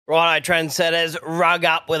Righto, trendsetters, rug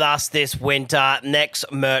up with us this winter. Next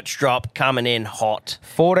merch drop coming in hot.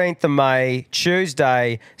 14th of May,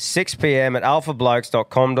 Tuesday, 6 p.m. at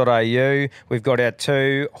alphablokes.com.au. We've got our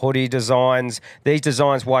 2 hoodie designs. These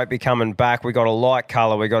designs won't be coming back. We've got a light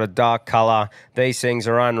colour. We've got a dark colour. These things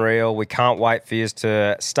are unreal. We can't wait for you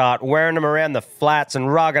to start wearing them around the flats and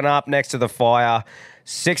rugging up next to the fire.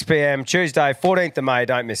 6 p.m, Tuesday, 14th of May.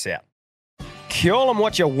 Don't miss out. Call them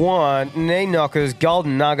what you want, knee knockers,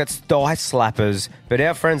 golden nuggets, thigh slappers. But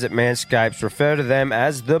our friends at Manscaped refer to them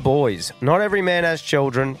as the boys. Not every man has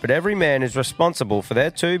children, but every man is responsible for their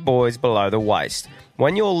 2 boys below the waist.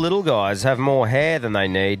 When your little guys have more hair than they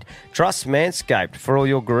need, trust Manscaped for all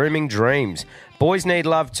your grooming dreams. Boys need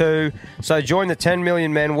love too, so join the 10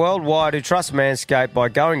 million men worldwide who trust Manscaped by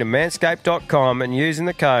going to manscaped.com and using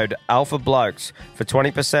the code ALPHABLOKES for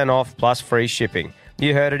 20% off plus free shipping.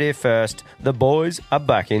 You heard it here first. The boys are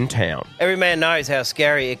back in town. Every man knows how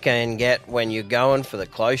scary it can get when you're going for the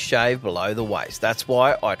close shave below the waist. That's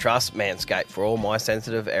why I trust Manscaped for all my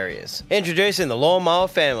sensitive areas. Introducing the Lawnmower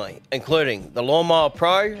family, including the Lawnmower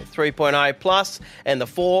Pro 3.0 Plus and the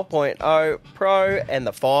 4.0 Pro and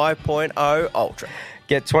the 5.0 Ultra.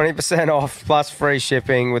 Get 20% off plus free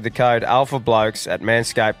shipping with the code ALPHABLOKES at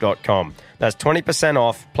manscaped.com. That's 20%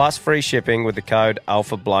 off plus free shipping with the code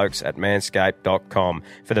ALPHABLOKES at manscaped.com.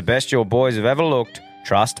 For the best your boys have ever looked,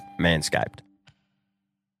 trust Manscaped.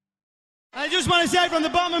 I just want to say from the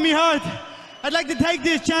bottom of my heart, I'd like to take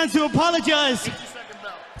this chance to apologise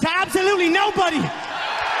to absolutely nobody.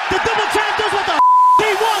 The double champ does what the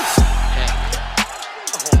he wants.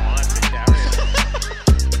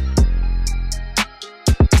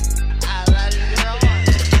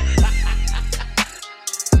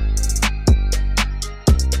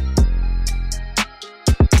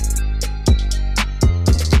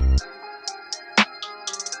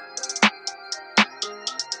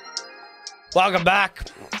 Welcome back.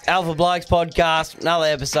 Alpha Blokes podcast, another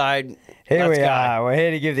episode. Here Let's we go. are. We're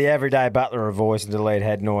here to give the everyday butler a voice and delete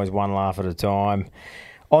head noise one laugh at a time.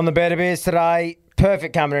 On the Better Beers today,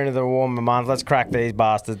 perfect coming into the warmer month. Let's crack these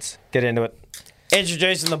bastards. Get into it.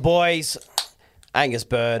 Introducing the boys, Angus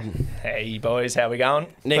Bird, Hey boys, how we going?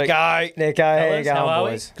 Nicho. Nicho, how you Fellas, how going, are we?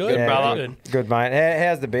 boys? Good, Yeah, brother. Good, mate.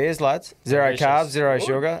 How's the beers, lads? Zero Delicious. carbs, zero Good.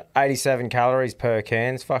 sugar, 87 calories per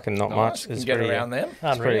can. It's fucking not much. Can It's get pretty, around them.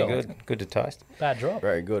 It's pretty Unreal. good. Good to taste. Bad drop.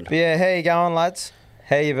 Very good. But yeah, how you going, lads?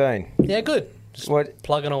 How you been? Yeah, good. Just What?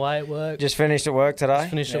 plugging away at work. Just finished at work today?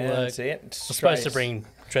 Finished at Yeah, work. that's it. I was supposed to bring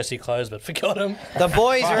dressy clothes, but forgot them. The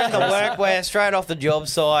boys are in the workwear straight off the job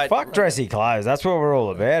site. Fuck dressy clothes. That's what we're all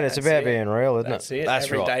about. It's That's about it. being real, isn't That's it? it. That's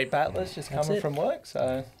Everyday battlers just coming it. from work.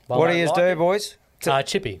 So What do you like do, it. boys?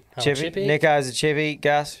 Chippy. I'm Chippy. Nico's a chippy.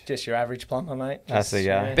 Gus. Just your average plumber, mate. That's the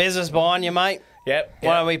guy. Business behind you, mate. Yep.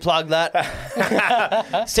 Why don't we plug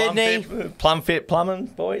that? Sydney, Plum fit plumbing,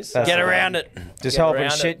 boys. That's get the around one. it. Just Get helping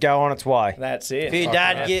around shit it. go on its way. That's it. If your Fuck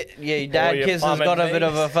dad right. your dad your kiss has plumbing got a bit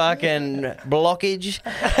of needs. a fucking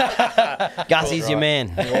blockage, Gussie's your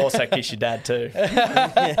man. You also kiss your dad too.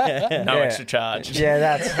 No extra charge.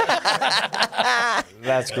 Yeah,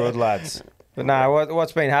 that's good, lads. But no,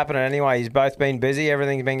 what's been happening anyway? You've both been busy.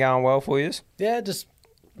 Everything's been going well for you. Yeah, just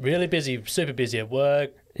really busy, super busy at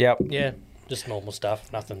work. Yep. Yeah, just normal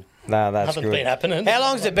stuff. Nothing. No, that's Nothing's good. been happening. How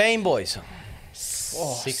long's it been, boys?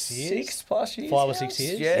 6 years. 6+ years. 5 or now? 6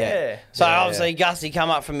 years? Yeah. So obviously Gussie come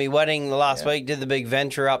up from me wedding the last week, did the big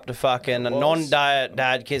venture up to fucking a was.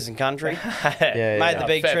 non-dad kissing country. Yeah, Made yeah. the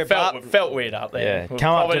big trip felt, up. Felt weird up there. Yeah. We'll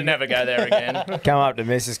Come up probably to- never go there again. Come up to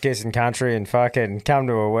Mrs. Kissing Country and fucking come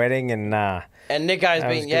to a wedding and And Nico's That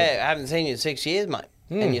was been, good. I haven't seen you in 6 years, mate.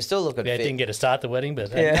 And you're still looking Yeah, fit. didn't get to start the wedding,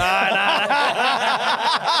 but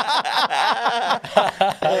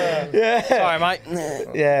Sorry, mate.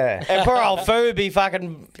 yeah. And poor old Foo would be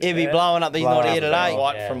fucking, he'd be blowing up. He's not here today.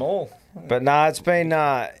 White from all. But no, it's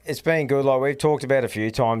been good. Like we've talked about a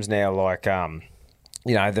few times now. Like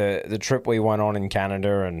you know, the trip we went on in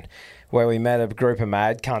Canada and where we met a group of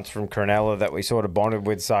mad cunts from Cronulla that we sort of bonded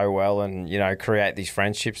with so well, and you know, create these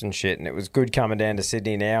friendships and shit. And it was good coming down to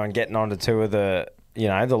Sydney now and getting onto 2 of the, you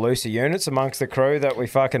know, the looser units amongst the crew that we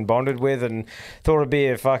fucking bonded with, and thought it'd be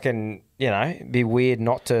a fucking, you know, be weird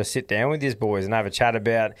not to sit down with these boys and have a chat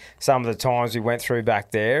about some of the times we went through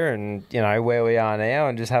back there and, you know, where we are now,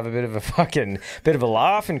 and just have a bit of a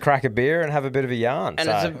laugh and crack a beer and have a bit of a yarn. And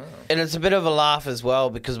So, it's a bit of a laugh as well,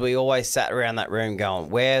 because we always sat around that room going,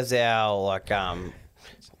 "Where's our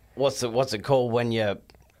what's it called when you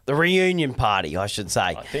the the reunion party, I should say.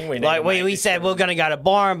 I think we need like to we, make we this said we're going to go to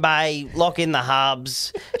Byron Bay, lock in the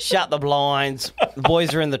hubs, shut the blinds. The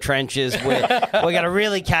boys are in the trenches. We're going to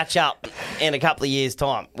really catch up in a couple of years'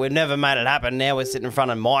 time. We've never made it happen. Now we're sitting in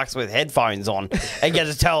front of mics with headphones on and get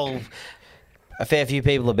to tell a fair few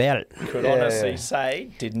people about it. Could honestly say,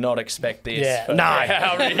 did not expect this. Yeah. for No.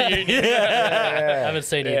 our reunion. I haven't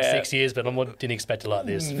seen it in Yeah. 6 years, but I didn't expect it like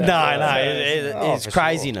this. No, it's for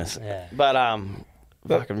craziness. Yeah. But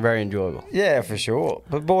fucking very enjoyable. Yeah, for sure.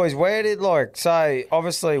 But boys, where did say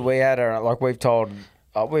obviously we had we've told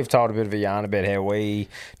a bit of a yarn about how we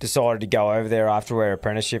decided to go over there after our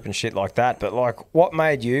apprenticeship and shit like that. But what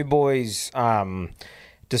made you boys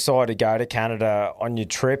decide to go to Canada on your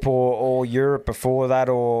trip or Europe before that,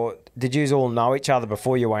 or did you all know each other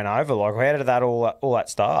before you went over? How did that all that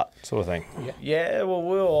start, sort of thing? Yeah, well,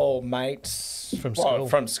 we were all mates From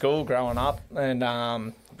school. Growing up, and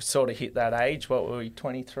we sort of hit that age. What were we,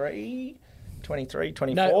 23,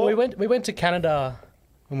 24? No, we went to Canada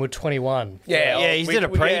when we were 21. Yeah, you did a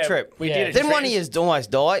pre-trip. We Yeah. did. Then one of you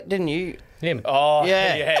almost died, didn't you? Him. Oh,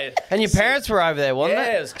 Yeah. yeah. And your parents were over there, wasn't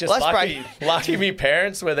Yeah, it? it was just Let's lucky. Lucky my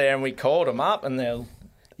parents were there, and we called them up, and they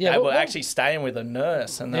were actually staying with a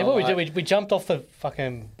nurse. And Yeah, what we did, we jumped off the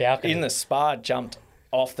fucking balcony. in the spa, jumped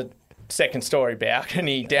off the second story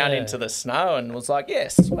balcony down into the snow, and was like, "Yeah,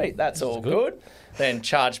 sweet, that's all good." Then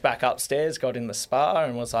charged back upstairs, got in the spa,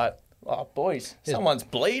 and was like, "Oh, boys, someone's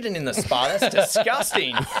bleeding in the spa. That's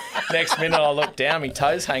disgusting." Next minute, I look down, my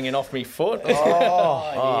toes hanging off my foot.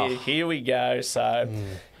 Oh, yeah, here we go. So,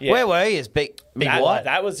 yeah. Where were you? Big White?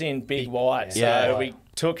 That was in Big White. So Yeah. we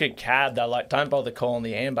took a cab. They're like, "Don't bother calling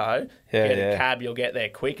the ambo. Get a cab, you'll get there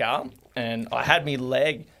quicker." And I had my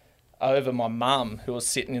leg over my mum, who was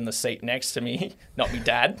sitting in the seat next to me, not me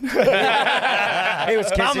dad. He was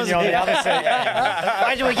kissing you on the other seat.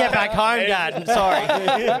 Wait till we get back home, Dad.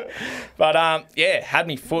 Sorry. But had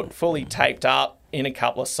me foot fully taped up in a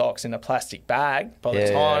couple of socks in a plastic bag. By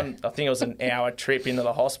the time, I think it was an hour trip into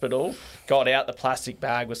the hospital, got out, the plastic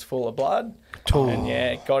bag was full of blood.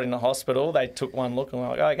 And got in the hospital. They took one look and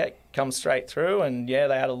were like, "Okay, come straight through." And they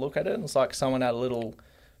had a look at it. It's like someone had a little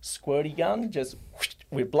squirty gun, just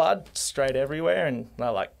with blood straight everywhere. And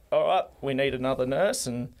they're like, "All right, we need another nurse."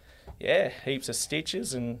 And heaps of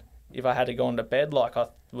stitches. And if I had to go into bed like I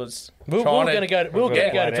was we were trying going to go to bed.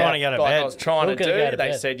 I was trying to We were gonna do, go to they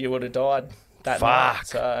bed. said you would have died that Fuck. night.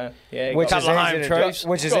 So, Which got- is, Couple of easy home to truths. do,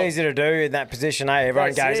 which is easy to do in that position, eh?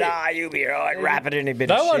 Everyone That's goes, it. you'll be all right, wrap it in a bit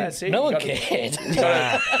No of one, shit. That's it, no you one gotta- cared.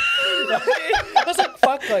 Nah. I was like,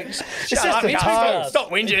 fuck, like, it's Shut up, the Mitch, time. stop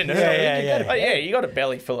whinging. You got a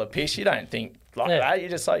belly full of piss. You don't think like that. You're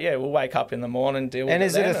just like, we'll wake up in the morning, deal with it. And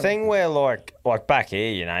is it a then. thing where, like back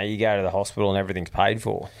here, you go to the hospital and everything's paid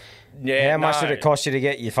for? Yeah, How much no. did it cost you to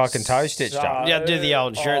get your fucking toe stitched up? You had to do the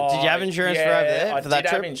old insurance. Did you have insurance for over there I for that did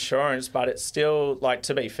have trip? insurance, but it's still, like,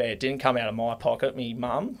 to be fair, it didn't come out of my pocket. Me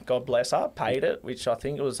mum, God bless her, paid it, which I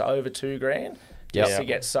think it was over $2,000 just to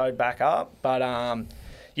get sewed back up. But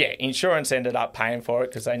insurance ended up paying for it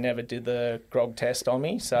because they never did the grog test on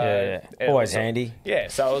me. So it Always was- handy. Yeah,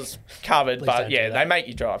 so it was covered. Please But don't do they that. make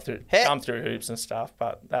you drive through, Hey. jump through hoops and stuff.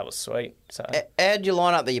 But that was sweet. So. How'd you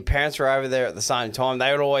line up that your parents were over there at the same time?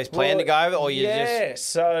 They would always plan to go over, or you just...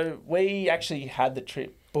 So we actually had the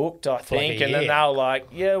trip booked, I think, a and then year. they were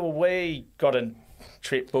like, we got a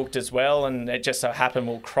trip booked as well, and it just so happened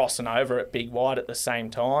we we're crossing over at Big White at the same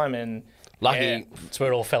time, and Lucky. That's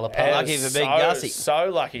where it all fell apart. Lucky for Big Gussie. So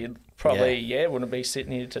lucky, probably wouldn't be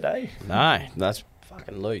sitting here today. No, that's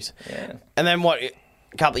fucking loose. Yeah. And then what?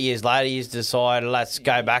 A couple of years later, you decided, let's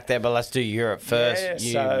go back there, but let's do Europe first. Yeah,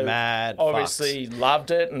 you so mad obviously loved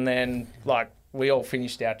it, and then we all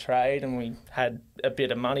finished our trade and we had a bit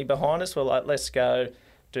of money behind us. We're like, let's go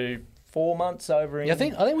do 4 months over in. Yeah, I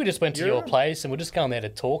think we just went to your Europe. place and we're just going there to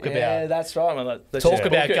talk Yeah, about that's right. We're like, let's talk just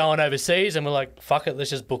about book it. going overseas, and we're like, fuck it, let's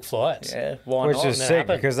just book flights. Yeah, why Which not? is that sick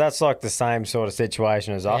happened. because that's like the same sort of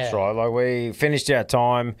situation as us, Yeah. right? Like we finished our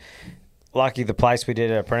time. Lucky the place we did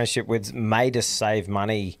an apprenticeship with made us save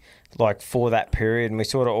money like for that period, and we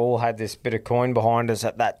sort of all had this bit of coin behind us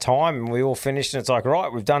at that time, and we all finished, and it's like, right,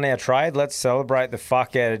 we've done our trade, let's celebrate the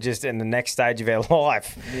fuck out of just in the next stage of our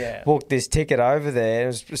life. Yeah. Booked this ticket over there.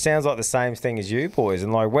 It sounds like the same thing as you boys.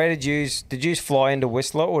 And like, where did you fly into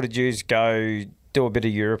Whistler, or did you go do a bit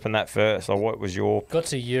of Europe and that first? Like, what was your... Got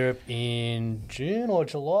to Europe in June or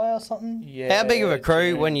July or something. Yeah, How big of a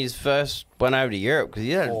crew June. when you first went over to Europe? Because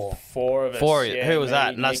you had Four of us. Four of you. Yeah, Who was me,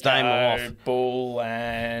 that? Let's name them Nicho, off. Bull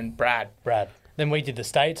and Brad. Brad. Then we did the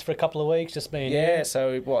States for a couple of weeks, just me and Yeah, you.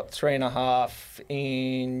 so 3.5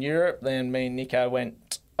 in Europe. Then me and Nicho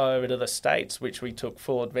went over to the States, which we took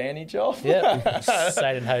full advantage of. Yeah,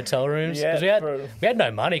 stayed in hotel rooms. Yeah, 'Cause we had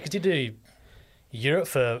no money because you do Europe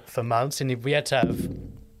for months, and we had to have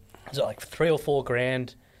like 3 or 4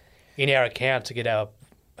 grand in our account to get our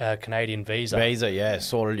Canadian visa.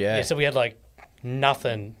 Sorted, Yeah, so we had like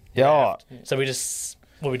nothing. Yeah. left. So we just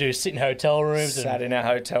what we do is sit in hotel rooms Sat in our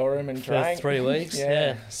hotel room and for drank. 3 weeks.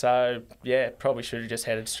 Yeah. So, probably should have just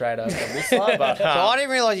headed straight over to Whistler. But, So I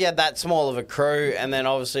didn't realise you had that small of a crew, and then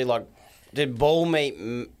obviously, like, did Ball meet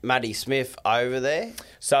Matty Smith over there?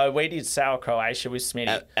 So we did Sal Croatia with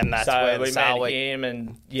Smitty. And that's so where the we Sal met week- him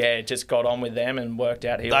and, just got on with them and worked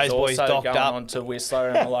out he Those was boys also docked going up. on to Whistler.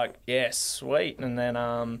 And we're like, yeah, sweet. And then,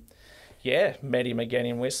 met him again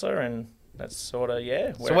in Whistler and that's sort of,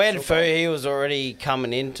 So where did Foo, he was already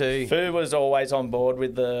coming into? Foo was always on board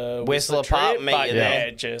with the Whistler trip, part, meet but you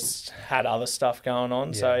there. just had other stuff going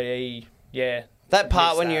on. So That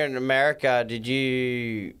part missed when that. you're in America,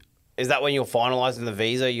 is that when you're finalising the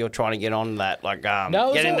visa? You're trying to get on that, like,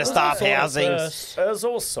 No, get into staff housing? It was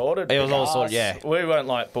all sorted. It was all for sorted, us. yeah. We weren't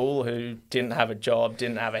like Bull, who didn't have a job,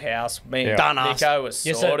 didn't have a house. Me and Done us. Nicho was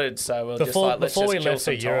Yeah, so sorted, so we were just like, let's before just we kill left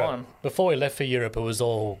for some Europe, time. before we left for Europe, it was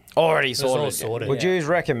all Already it was all sorted. sorted. Would you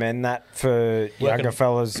recommend that for younger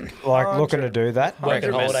fellas like looking to do that?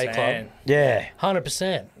 Working holiday club? 100%. Yeah.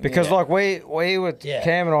 100%. Because like we were Yeah.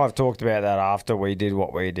 Cam and I have talked about that after we did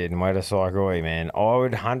what we did, and we're just like, oi man, I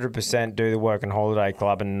would 100% do the work and holiday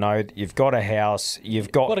club and know that you've got a house,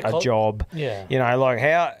 you've got Got a a job. Yeah. You know, like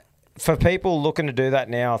how for people looking to do that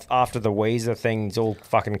now after the Weezer thing's all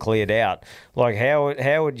fucking cleared out, like how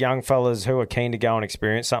would young fellas who are keen to go and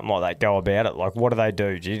experience something like that go about it? Like what do they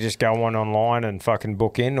do? Do you just go on online and fucking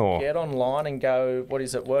book in or Get online and go,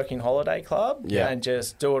 Working Holiday Club? Yeah. And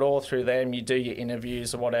just do it all through them. You do your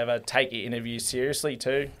interviews or whatever. Take your interviews seriously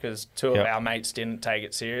too, because two Yep. of our mates didn't take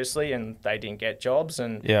it seriously and they didn't get jobs.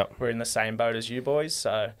 And Yep. we're in the same boat as you boys.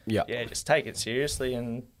 So, just take it seriously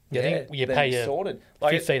and I think you then pay it's your sorted.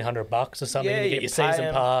 Like, $1,500 or something Yeah, to get you your pay season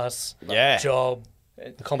 'em. pass, Yeah. job,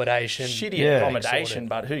 accommodation. shitty Yeah. accommodation,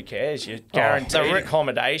 but who cares? You're guaranteed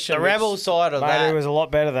accommodation. The which- rebel side of mate, that. it was a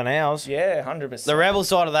lot better than ours. Yeah, 100%. The rebel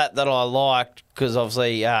side of that I liked, because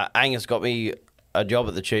obviously Angus got me a job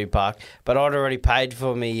at the Tube Park, but I'd already paid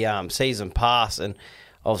for me season pass, and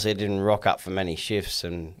obviously it didn't rock up for many shifts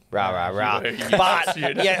and rah. But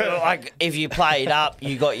like if you played up,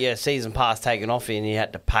 you got your season pass taken off you, and you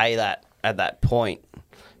had to pay that at that point.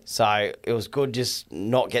 So it was good just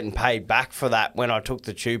not getting paid back for that when I took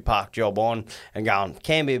the Tube Park job on and going,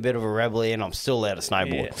 can be a bit of a rebel here and I'm still there to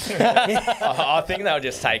snowboard. I think they were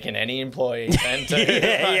just taking any employee. Then too.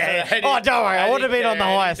 Oh, don't worry, I would have been on the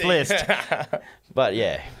highest list. But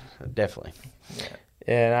yeah, definitely.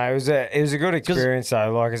 Yeah, no, it was a good experience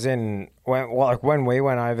though. Like as in when we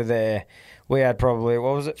went over there, we had probably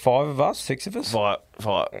what was it, 5 of us, 6 of us?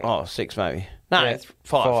 Five, 6 maybe. No, Yeah, it's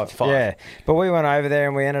five. Yeah, but we went over there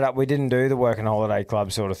and we didn't do the work and holiday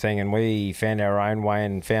club sort of thing, and we found our own way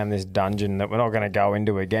and found this dungeon that we're not going to go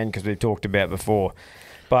into again because we've talked about before.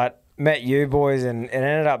 But met you boys, and it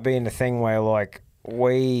ended up being the thing where like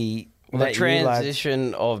we. The met you lads-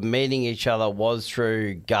 transition of meeting each other was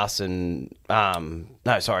through Gus and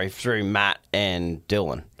through Matt and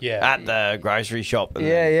Dylan. Yeah. At the grocery shop. And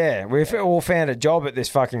Yeah. We all found a job at this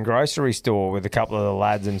fucking grocery store with a couple of the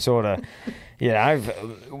lads and sort of,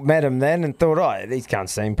 met them then and thought, oh, these cunts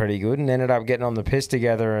seem pretty good, and ended up getting on the piss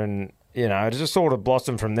together, and, it just sort of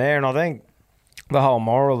blossomed from there. And I think the whole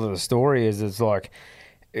moral of the story is it's like,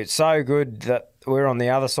 it's so good that we're on the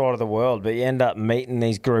other side of the world, but you end up meeting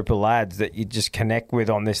these group of lads that you just connect with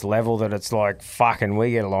on this level that it's like, fucking,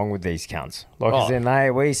 we get along with these cunts. Like, as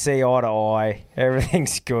in, we see eye to eye,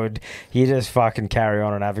 everything's good. You just fucking carry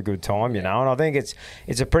on and have a good time, And I think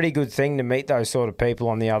it's a pretty good thing to meet those sort of people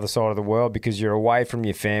on the other side of the world because you're away from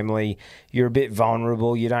your family, you're a bit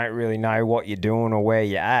vulnerable, you don't really know what you're doing or where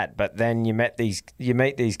you're at, but then you meet these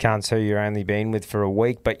cunts who you're only been with for a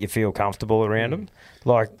week, but you feel comfortable around them.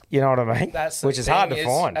 Like, you know what I mean? That's the Which is hard to thing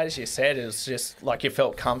find. As you said, it's just like you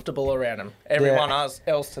felt comfortable around them. Everyone else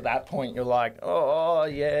to that point, you're like, oh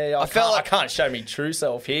yeah, I can't show me true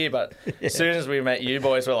self here. But as soon as we met you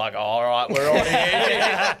boys, we're like, oh, all right, we're on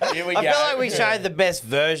here. Here we go. I feel like we showed the best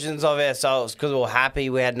versions of ourselves because we were happy.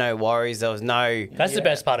 We had no worries. There was no That's the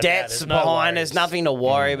best part of that. debts There's no behind worries. us. Nothing to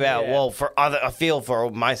worry about. Yeah. Well, I feel for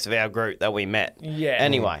most of our group that we met. Yeah.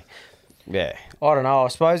 Anyway, yeah. I don't know. I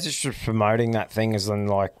suppose it's just promoting that thing as in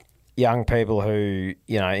like young people who,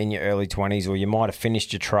 in your early 20s or you might have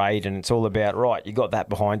finished your trade and it's all about, right, you got that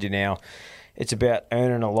behind you now. It's about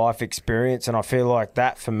earning a life experience. And I feel like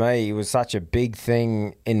that for me was such a big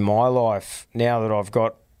thing in my life now that I've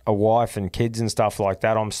got a wife and kids and stuff like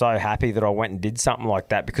that, I'm so happy that I went and did something like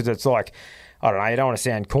that, because it's like, I don't know, you don't want to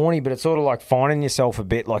sound corny, but it's sort of like finding yourself a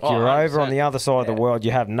bit. Like, you're 100%. over on the other side of the world,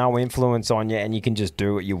 you have no influence on you, and you can just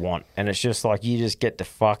do what you want. And it's just like, you just get to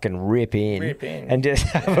fucking rip in and just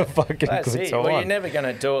have a fucking That's good it. time. Well, you're never going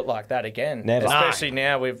to do it like that again. Never. Especially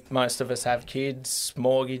now, most of us have kids,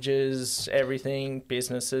 mortgages, everything,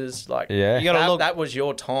 businesses. Like, Yeah. You gotta look- that was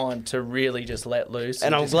your time to really just let loose.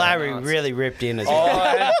 And I'm just glad go we nuts. really ripped in as well.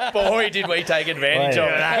 Oh, and boy, did we take advantage of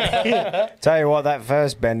that. Tell you what, that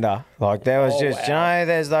first bender, like, there was just, you wow. know,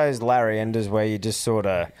 there's those Larry enders where you just sort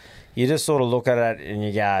of look at it and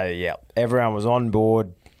you go, yeah, everyone was on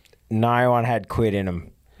board. No one had quit in them.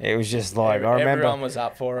 It was just like, Everyone was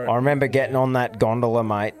up for it. I remember getting on that gondola,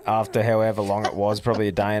 mate, after however long it was, probably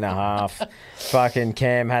a day and a half. Fucking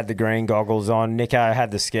Cam had the green goggles on. Nicho had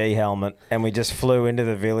the ski helmet. And we just flew into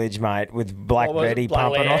the village, mate, with Black What was it? Betty Black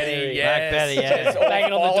pumping Betty, on. yes. Black Betty, yeah. Just all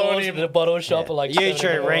Banging on the following doors him. of the bottle shop at like 7 in the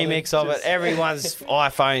YouTube morning. remix of it. Everyone's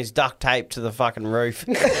iPhone's duct taped to the fucking roof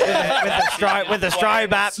with the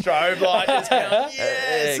strobe app. Strobe light is going,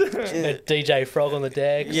 yes. The DJ Frog on the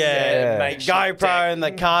deck. Yeah, makeshift GoPro deck. and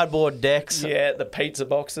the cardboard decks. Yeah, the pizza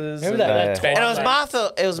boxes. Remember that and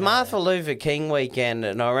And it was Martha Luther King weekend,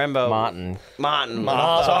 and I remember Martin.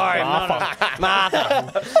 Sorry,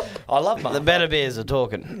 Martha. I love The Martha. better beers are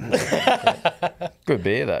talking. Good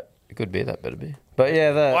beer, that. Good beer, that better beer. But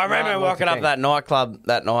yeah, I remember walking up that nightclub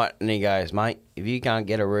that night, and he goes, "Mate, if you can't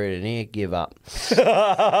get a root in here, give up."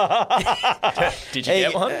 Did you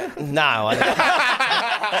get one? No, I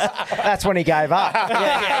didn't. That's when he gave up.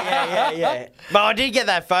 yeah. But I did get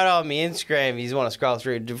that photo on my Instagram. If you want to scroll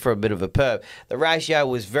through for a bit of a perp. The ratio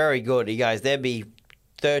was very good. He goes, "There'd be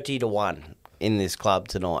 30-1 in this club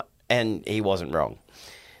tonight," and he wasn't wrong.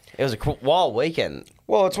 It was a wild weekend.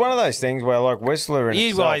 Well, it's one of those things where, like, Whistler and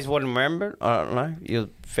You guys wouldn't remember it. I don't know. You're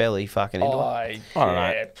fairly fucking into it. I don't know.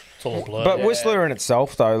 It's all blurred. But Whistler in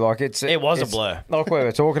itself, though, like It was a blur. Like we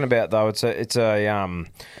were talking about, though, it's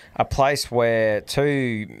a place where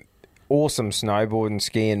two awesome snowboarding,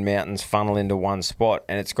 skiing mountains funnel into one spot,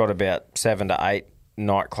 and it's got about 7 to 8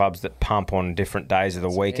 nightclubs that pump on different days of the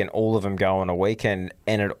week, and all of them go on a weekend,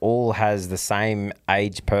 and it all has the same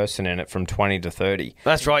age person in it from 20 to 30.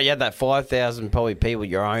 That's right. You had that 5,000 probably people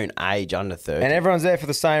your own age under 30. And everyone's there for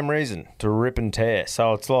the same reason, to rip and tear.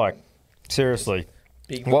 So it's like, seriously,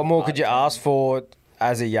 Big what more could party you time. ask for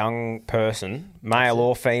as a young person, male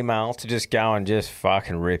or female, to just go and just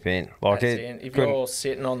fucking rip in? Like That's it. it. If couldn't- you're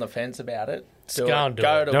sitting on the fence about it, go and do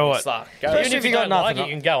go it. to Do it. Whistler. Go Even to if you don't like it,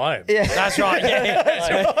 you can go home. Yeah. That's right.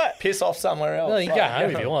 Yeah. piss off somewhere else. No, you can go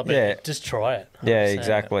home if you want, but Yeah. just try it. Yeah, 100%.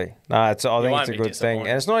 exactly. No, I think won't it's a be good thing. disappointed.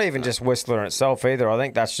 And it's not even just Whistler in itself either. I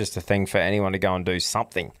think that's just a thing for anyone to go and do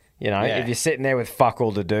something. You know, Yeah. if you're sitting there with fuck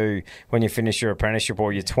all to do when you finish your apprenticeship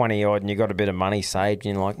or you're 20 odd and you got a bit of money saved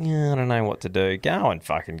and you're like, yeah, I don't know what to do, go and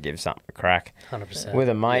fucking give something a crack 100%. with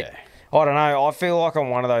a mate. Yeah. I don't know. I feel like I'm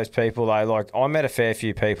one of those people though. Like I met a fair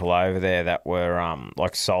few people over there that were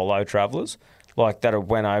like solo travellers, like that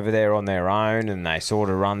went over there on their own and they sort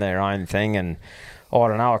of run their own thing. And I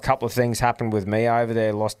don't know. A couple of things happened with me over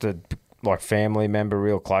there. Lost a like family member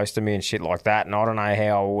real close to me and shit like that. And I don't know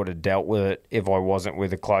how I would have dealt with it if I wasn't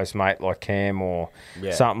with a close mate like Cam or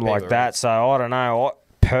something like people that. So I don't know.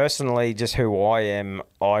 Personally, just who I am,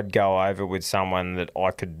 I'd go over with someone that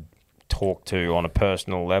I could talk to on a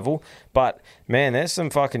personal level. But man, there's some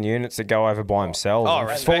fucking units that go over by themselves. Oh, and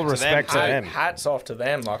respect full to respect to them. them. Hats off to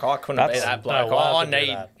them. Like I couldn't be That's- that bloke. No way I I could do need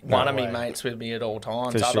that. one No of me way. mates with me at all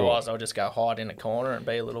times. For sure. Otherwise, I'll just go hide in a corner and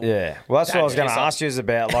be a little. Yeah, well, that's what I was going to ask you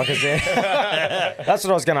about. Like, that's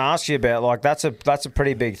what I was going to ask you about. Like, that's a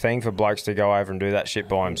pretty big thing for blokes to go over and do that shit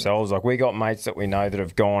by themselves. Like, we got mates that we know that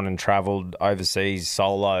have gone and travelled overseas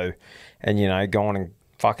solo, and gone and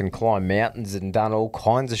fucking climbed mountains and done all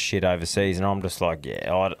kinds of shit overseas. And I'm just like,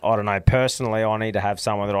 yeah, I don't know. Personally, I need to have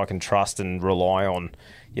someone that I can trust and rely on.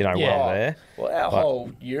 When I'm there. Well, our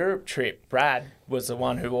whole Europe trip, Brad was the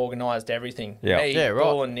one who organised everything. Yeah. Me, Yeah, right.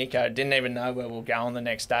 Paul and Nicho didn't even know where we were going the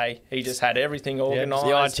next day. He just had everything organised.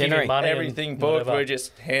 the itinerary. Money and everything booked. whatever. We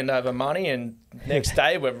just hand over money, and next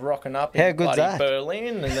day we're rocking up How in good's bloody that?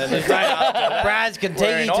 Berlin, and then the day after that, Brad's we're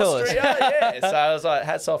Contiki in tours. Austria. Yeah, so I was like,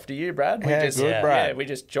 hats off to you, Brad. We How just, good, Brad. Yeah, we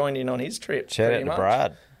just joined in on his trip. Shout out pretty to much.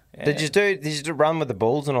 Brad. Did you do run with the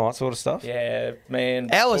bulls and all that sort of stuff? Yeah, man.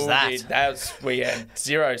 How was Bull that? We had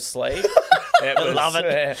zero sleep. It was, Love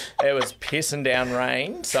it. It was pissing down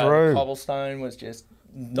rain, so True. the cobblestone was just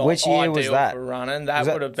not Which year ideal was that? for running. That Was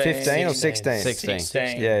that would have been 15 or 16?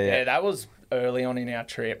 16. Yeah. that was early on in our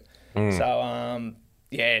trip. Mm. So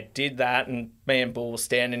did that, and me and Bull were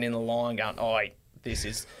standing in the line going, "Oh, this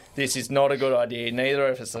is this is not a good idea. Neither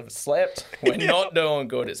of us have slept. We're not doing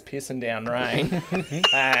good. It's pissing down rain.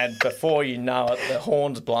 And before you know it, the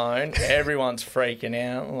horn's blown. Everyone's freaking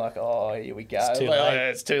out. I'm like, oh, here we go.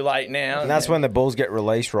 It's too late now. And that's when the bulls get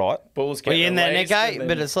released, right? Bulls get Were you in there, released, Nicho? and A then-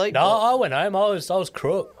 bit of sleep? No, I went home. I was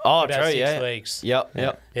crook. Oh, for about true, 6 yeah. weeks. Yep.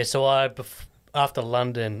 Yeah, so after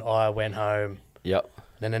London, I went home. Yep.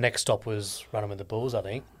 Then the next stop was running with the Bulls, I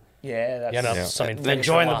think. Yeah, that's... You know, something. Then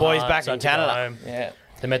join the boys back in Canada. Yeah.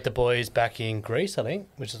 They met the boys back in Greece, I think,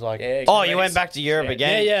 which is like... Yeah, Oh, you went back to Europe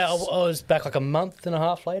again? Yeah, I was back like a month and a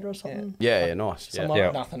half later or something. Yeah, nice. Yeah. Something like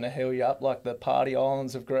that. Nothing to heal you up like the party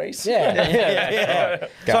islands of Greece. Yeah.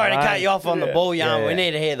 Sorry to on. cut you off on the bull yarn. Yeah. We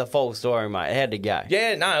need to hear the full story, mate. How'd it go?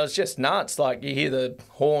 Yeah, no, it was just nuts. Like, you hear the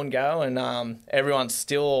horn go and everyone's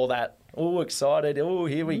still all that, oh, excited, oh,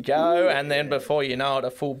 here we go. And then before you know it,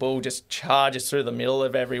 a full bull just charges through the middle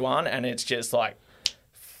of everyone and it's just like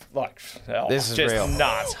This is just real.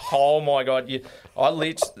 nuts. Oh, my God.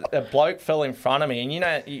 A bloke fell in front of me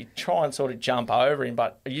and, you try and sort of jump over him,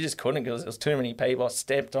 but you just couldn't because there was too many people. I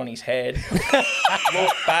stepped on his head,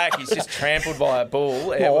 looked back, he's just trampled by a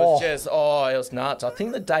bull. It was nuts. I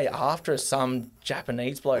think the day after some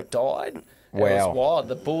Japanese bloke died. It was wild.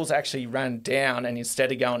 The bulls actually ran down and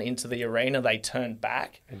instead of going into the arena, they turned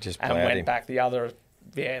back and plowed went him. back the other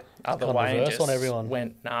way and reverse just on everyone.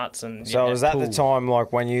 went nuts. And So was that the time,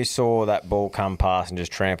 like, when you saw that bull come past and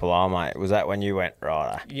just trample our mate? Was that when you went,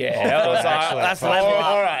 right? Yeah, I was like, That's all level up.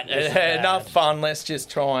 all right, enough fun. Let's just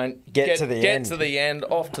try and Get to the end. to the end,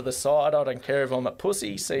 off to the side. I don't care if I'm a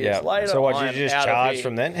pussy. See you later. So what, I'm you just out of charge here.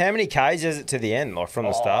 from then? How many Ks is it to the end, like, from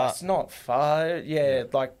the start? It's not far. Yeah,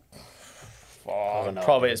 like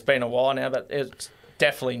probably it's been a while now, but it's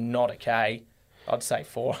definitely not a K. I'd say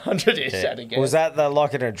 400-ish at a guess. Was that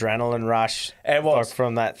like an adrenaline rush? It was. Like,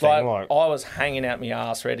 from that thing? Like, I was hanging out my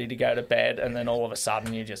ass ready to go to bed, and then all of a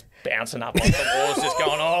sudden you're just bouncing up off the walls, just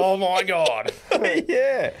going, oh my God.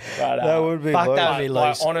 yeah. But, that would be fuck loose. that would be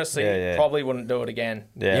loose. Honestly, probably wouldn't do it again.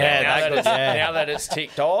 Yeah. Yeah, Now that it's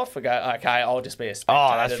ticked off, I go, okay, I'll just be a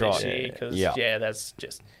spectator that's this right. year, because, that's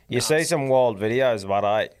just... You see some wild videos, but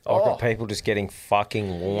like Oh. of people just getting fucking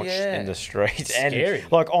launched in the streets. And scary.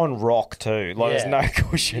 like on rock too. Like there's Yeah. no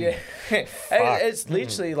cushion. Yeah. It's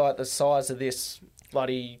literally like the size of this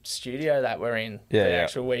bloody studio that we're in. Yeah, the yeah.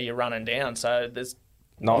 actual where you're running down. So there's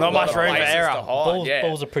Not a lot much of room for places error. to hide.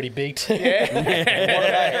 Balls are pretty big too.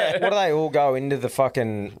 What do they all go into the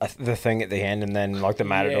fucking the thing at the end, and then like the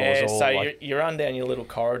matadors Yeah, all so like, you run down your little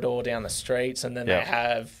corridor down the streets, and then Yeah. they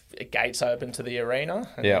have gates open to the arena,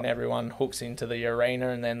 and Yeah. then everyone hooks into the arena,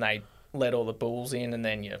 and then they let all the bulls in, and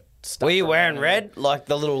then you. stuff Were you wearing around. red? Like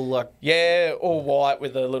the little, like... Yeah, all white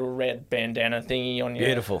with a little red bandana thingy on your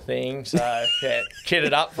Beautiful. thing. So yeah,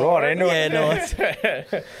 kitted up for Right it. into it. Yeah,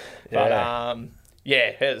 nice. But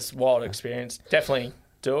it's a wild experience. Definitely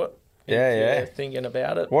do it. Yeah, if yeah. you're thinking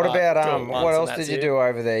about it. What But about do it once what and else that's did you it. do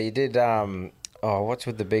over there? You did what's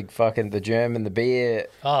with the big fucking the German, the beer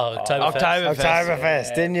Oh, Oktoberfest.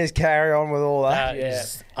 Oktoberfest. Didn't you just carry on with all that? That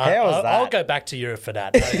is- How was that? I'll go back to Europe for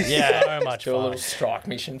that. That is so much Do a fun. little strike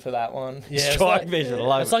mission for that one. Yeah, it's Strike like, vision, I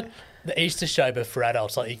love it's it. like the Easter show, but for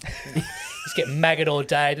adults. Like you just get maggot all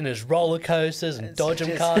day, and there's roller coasters and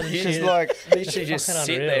dodgem cars and You shit. just like literally just Fucking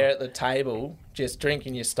sit unreal. there at the table, just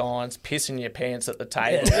drinking your steins, pissing your pants at the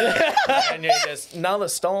table, and you just another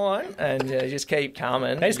stein, and you just keep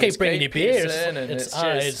coming. They just keep bringing you beers. pissing, and It's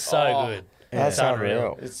just so good. That's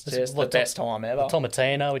unreal. It's just the best time ever.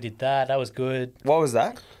 Tomatina, we did that. That was good. What was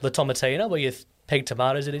that? The Tomatina, where you peg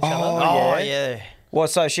tomatoes at each other. Oh, yeah. Well,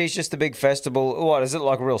 so she's just a big festival. What is it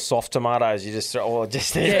like? Real soft tomatoes? You just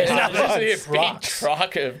just Yeah, It's no, literally a big trucks.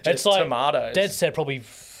 truck of just It's like tomatoes. dead set, probably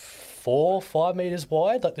 4 or 5 meters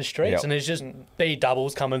wide, like the streets, Yep. and there's just B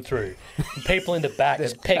doubles coming through. And people in the back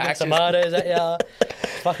just pegging back just- tomatoes at you.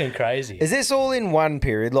 Fucking crazy. Is this all in one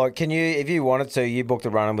period? Like, can you, if you wanted to, you booked a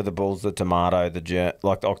run with the Bulls, the Tomato,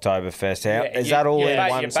 like the Oktoberfest. How is that all in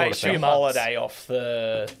one you sort of base thing? your holiday off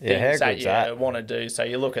the Yeah, how things that good's you that? want to do. So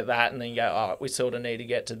you look at that and then you go, oh, we sort of need to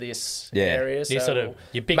get to this Yeah. area. So You sort of- we'll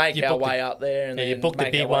you pick- make you our book the- way up there. And Yeah, you then book the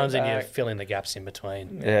make big our way ones and you back. fill in the gaps in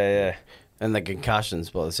between. Yeah. And the concussions,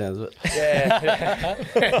 by the sounds of it.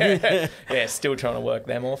 Yeah. Yeah, still trying to work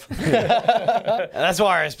them off. That's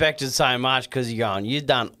why I respect it so much, because you're going, you've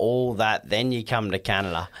done all that, then you come to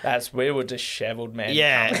Canada. We were dishevelled, man.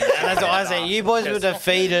 Yeah, and that's what I said. You boys were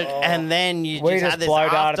defeated, and then you We just just had this blow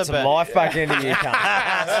darted some afterburn. life back into you,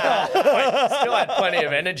 cunt. Still had plenty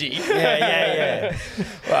of energy. Yeah.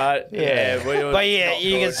 But yeah, we were But yeah, not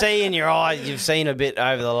you good. can see in your eyes, you've seen a bit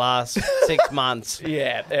over the last 6 months.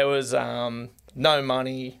 Yeah, there was no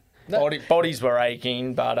money, Bodies were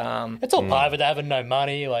aching, but It's all part of it, having no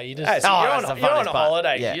money. Like you just hey, so that's the you're on funnest a part.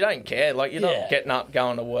 holiday. Yeah. You don't care. Like you're not getting up,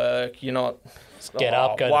 going to work. You're not get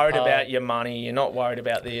up, go to worried the pub. about your money. You're not worried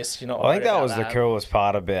about this. You're not. I think worried that about was the coolest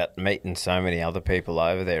part about meeting so many other people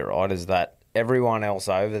over there, right? Is that everyone else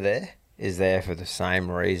over there is there for the same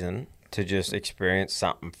reason, to just experience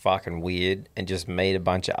something fucking weird and just meet a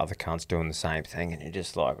bunch of other cunts doing the same thing, and you're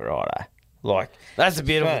just like, right, like That's the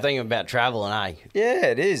beautiful thing about traveling, eh? yeah,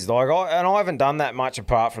 it is. Like, I haven't done that much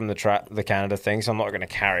apart from the Canada thing, so I'm not going to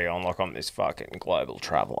carry on like I'm this fucking global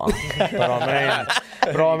traveller. but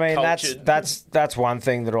I mean, that's one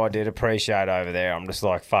thing that I did appreciate over there. I'm just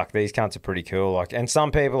like, fuck, these cunts are pretty cool. Like, and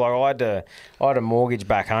some people, like, I had a mortgage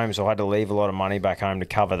back home, so I had to leave a lot of money back home to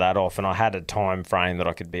cover that off, and I had a time frame that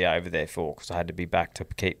I could be over there for because I had to be back to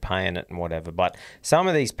keep paying it and whatever. But some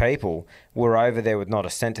of these people were over there with not a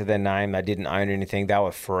cent to their name. They didn't own anything. They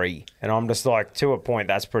were free. And I'm just like, to a point,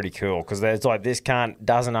 that's pretty cool because there's like, this cunt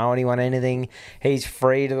doesn't owe anyone anything. He's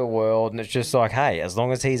free to the world. And it's just like, hey, as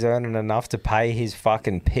long as he's earning enough to pay his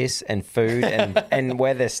fucking piss and food and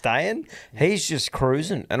where they're staying, he's just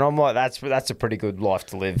cruising. And I'm like, that's a pretty good life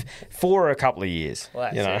to live for a couple of years.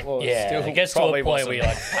 Well, you know? Well, it gets to a point where you're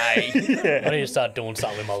like, hey, I need to start doing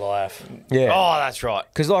something with my life. Yeah. Oh, that's right.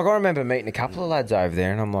 Because, like, I remember meeting a couple of lads over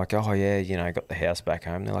there, and I'm like, oh, yeah, you know, got the house back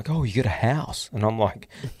home. They're like, oh, you got a house? And I'm like,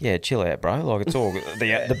 yeah, chill out, bro. Like, it's all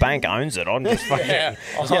the bank owns it. I'm just fucking... Yeah,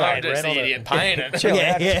 I'm just the idiot paying it. Chill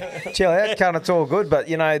out, chill out, cunt, it's all good. But,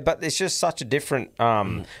 you know, it's just such a different,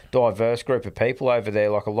 diverse group of people over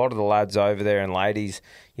there. Like, a lot of the lads over there and ladies,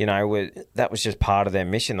 you know, that was just part of their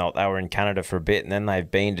mission. They were in Canada for a bit, and then they've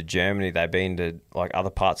been to Germany, they've been to, like,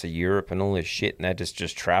 other parts of Europe and all this shit, and they're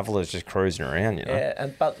just travellers just cruising around, you know? Yeah,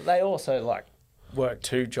 but they also, like, work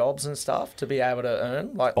 2 jobs and stuff to be able to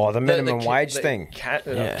earn. Like, the minimum wage thing.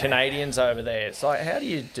 Canadians over there. It's like, how do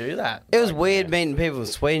you do that? It was weird meeting people in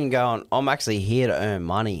Sweden going, I'm actually here to earn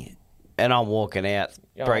money. And I'm walking out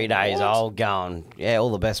 3 days what? old going, yeah,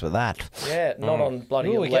 all the best with that. Yeah, not on bloody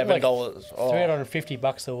Ooh, we get $11. like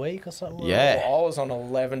 $350 a week or something. Yeah. I was on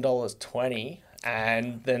 $11.20,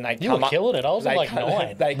 and then they You come were up, killing it. I was on like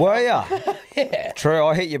 9. Were ya? Yeah. True,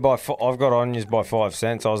 I hit you by... I've got on you by 5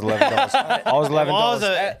 cents. I was $11. I was $11.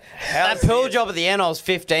 That pool job at the end, I was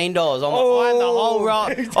 $15. I'm the whole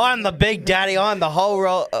I'm the big daddy. I'm the whole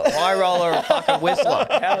high roller and fucking whistler.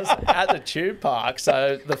 I was at the tube park,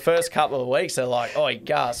 so the first couple of weeks they're like, "Oh,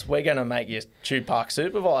 Gus, we're going to make you tube park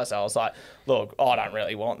supervisor." I was like, "Look, I don't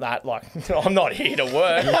really want that. Like, I'm not here to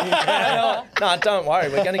work." No, don't worry,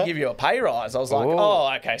 we're going to give you a pay rise. I was like,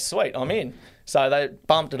 "Oh, okay, sweet, I'm in." So they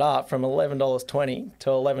bumped it up from $11.20 to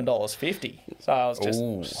 $11.50. So I was just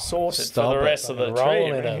sorted for the rest of the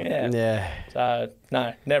trip. Yeah. So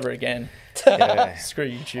no, never again. Yeah. Screw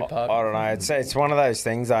you, tube park. I don't know. It's one of those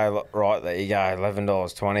things, though, right, that you go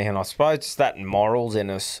 $11.20, and I suppose it's that morals in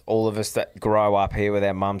us, all of us that grow up here with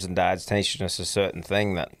our mums and dads teaching us a certain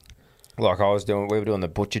thing that, like we were doing the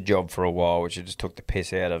butcher job for a while, which I just took the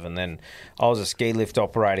piss out of, and then I was a ski lift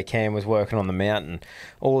operator, Cam was working on the mountain,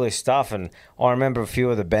 all this stuff, and I remember a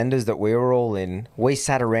few of the benders that we were all in, we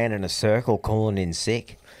sat around in a circle calling in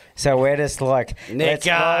sick. So we're just like,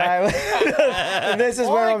 Nicho. And this is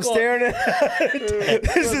where I'm staring at.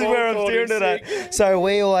 This is where I'm staring at it. So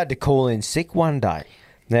we all had to call in sick one day.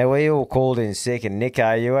 Now, we all called in sick, and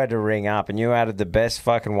Nicho, you had to ring up, and you added the best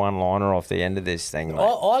fucking one-liner off the end of this thing, mate.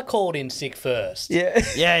 I called in sick first. Yeah.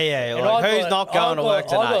 Yeah. And Like, I who's got- not going to work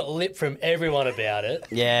today? I got lip from everyone about it.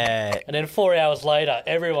 Yeah. And then 4 hours later,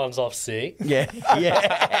 everyone's off sick. Yeah.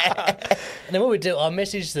 And then what we do, I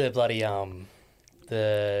messaged the bloody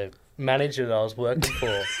the manager that I was working for.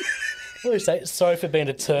 What do we say? Sorry for being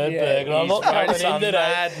a turdberg. and I'm not coming some in today.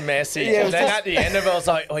 mad message. Yeah, and then at the end of it, I was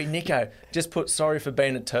like, "Oi, Nicho, just put sorry for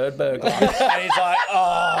being a turdberg." And he's like,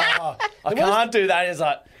 "Oh, I can't do that." He's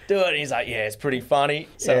like, "Do it." And he's like, "Yeah, it's pretty funny."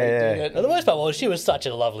 So we did it. And the worst part was she was such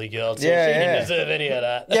a lovely girl too. Yeah, She yeah. didn't deserve any of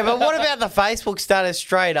that. Yeah, but what about the Facebook status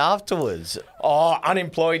straight afterwards? Oh,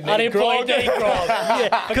 unemployed Nick Unemployed Grog. Nick Grog. Yeah,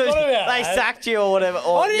 I Because forgot about they that. sacked you or whatever.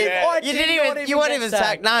 Or you not weren't even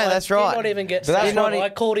sacked. No, that's Did right. not even get But that's sacked. not- I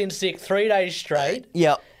called in sick 3 days straight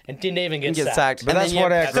Yep. and didn't even get, Get sacked. sacked. But And that's then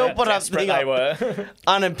what you our still group- put up Desperate they were.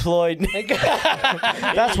 unemployed.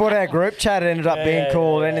 That's what our group chat ended up being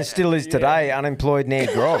called, and it still is today, Unemployed Ned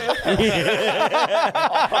Grog. I think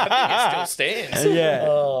it still stands. Yeah.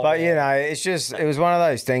 But, you know, it was one of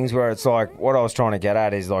those things where it's like, what I was trying to get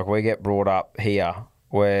at is, like, we get brought up here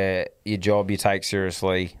where your job you take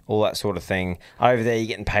seriously, all that sort of thing. Over there, you're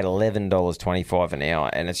getting paid $11.25 an hour,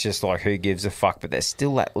 and it's just like, who gives a fuck? But there's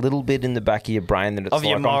still that little bit in the back of your brain that it's Of like,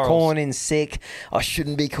 your I'm morals. calling in sick. I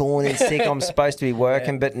shouldn't be calling in sick. I'm supposed to be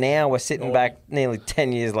working. But now we're sitting back nearly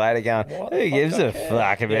 10 years later going, who gives a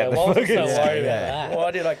fuck about the why was I fucking so stuff? worried about that?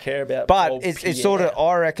 Why did I care about? But Paul it's Pierre? sort of,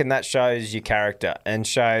 I reckon that shows your character and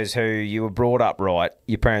shows who you were brought up right.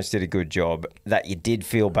 Your parents did a good job. That you did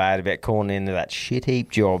feel bad about calling into that shit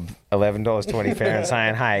heap job, $11.20 fair, and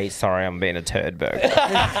saying, hey, sorry, I'm being a turd burger.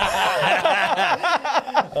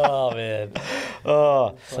 Oh, man.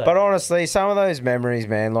 But honestly, some of those memories,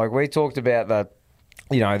 man, like we talked about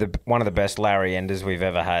one of the best Larry Enders we've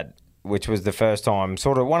ever had, which was the first time,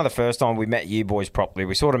 one of the first time we met you boys properly.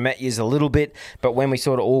 We sort of met yous a little bit, but when we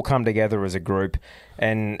sort of all come together as a group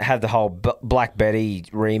and had the whole Black Betty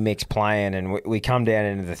remix playing, and we come down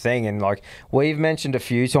into the thing, and like we've mentioned a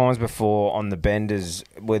few times before on the benders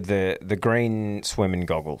with the green swimming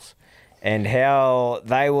goggles. And how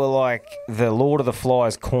they were like the Lord of the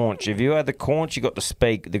Flies conch. If you had the conch, you got to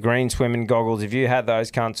speak. The green swimming goggles, if you had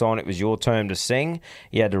those cunts on, it was your turn to sing.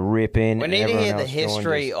 You had to rip in. We and need to everyone hear the else joined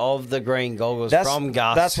history us. of the green goggles That's- from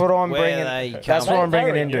Gus. that's what I'm where bringing- they that's come what I'm They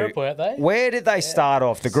bringing were in into. Europe, weren't they? Where did they start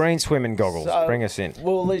off? The green swimming goggles. So, Bring us in.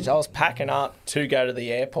 Well, Liz, I was packing up to go to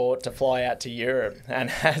the airport to fly out to Europe,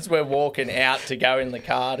 and as we're walking out to go in the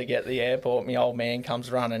car to get to the airport, my old man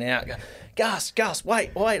comes running out. Gus,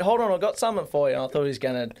 wait, hold on, I got something for you. And I thought he was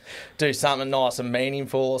going to do something nice and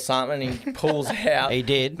meaningful or something. He pulls out. He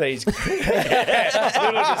did. These,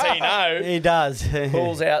 little does he know. He does.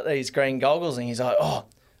 Pulls out these green goggles, and he's like, oh,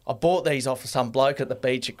 I bought these off of some bloke at the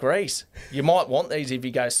beach at Greece. You might want these if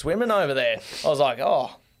you go swimming over there. I was like,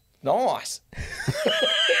 oh, nice.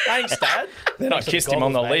 Thanks, Dad. Then I kissed him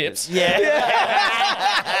on the goggles, mate. lips.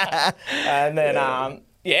 Yeah. And then,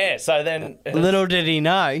 so then Little did he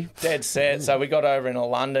know. dead set. So we got over into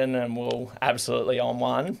London and we're absolutely on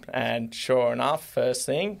one. And sure enough, first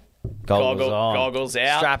thing, goggles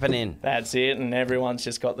out. Strapping in. That's it. And everyone's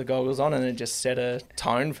just got the goggles on, and it just set a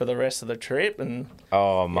tone for the rest of the trip. And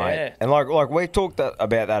Oh, mate. Yeah. And like we've talked about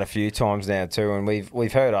that a few times now too, and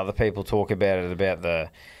we've heard other people talk about it, about the,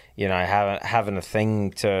 having a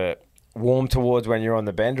thing to warm towards when you're on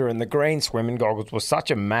the bender, and the green swimming goggles was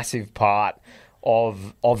such a massive part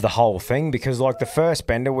of the whole thing, because like the first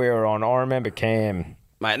bender we were on, I remember Cam.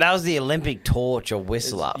 Mate, that was the Olympic torch or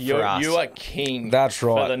whistle up for us. you are king. That's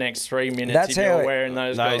right. For the next 3 minutes That's if how you're it- wearing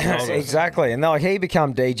those Those goggles. goggles. Exactly, and like he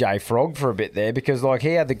become DJ Frog for a bit there, because like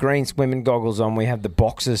he had the green swimming goggles on. We had the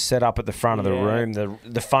boxes set up at the front of the Yeah. room.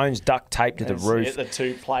 The phone's duct taped to the That's roof. it, the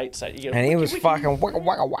two plates that you get. And he was fucking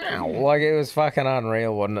wow. Like, it was fucking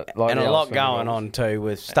unreal, wasn't it? Like, And a the lot Austin going goals. on too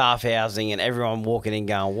with staff housing and everyone walking in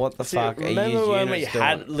going, what the fuck are you Remember when we units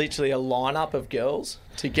had doing? literally a lineup of girls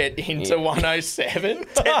to get into 107?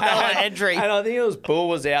 $10 entry. And I think it was Bull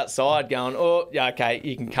was outside going, oh, yeah, okay,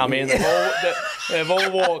 you can come in. They've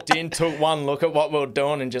all walked in, took one look at what we were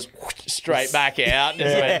doing, and just straight back out. And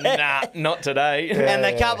just went, nah, not today. And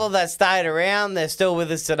the couple that stayed around, they're still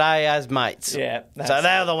with us today as mates. Yeah, So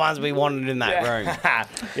they were the ones we wanted in that room.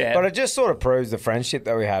 Yeah. But it just sort of proves the friendship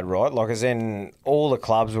that we had, right? Like, as in, all the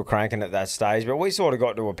clubs were cranking at that stage, but we sort of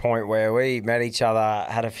got to a point where we met each other,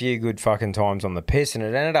 had a few good fucking times on the piss, and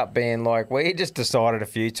it ended up being like, we just decided a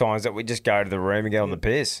few times that we just go to the room and get on the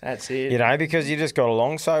piss. That's it. You know, because you just got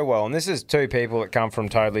along so well. And this is two people that come from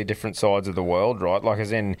totally different sides of the world, right? Like,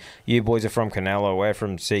 as in, you boys are from Canelo, we're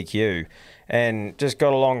from CQ. And just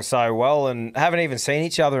got along so well, and haven't even seen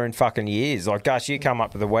each other in fucking years. Like, Gus, you come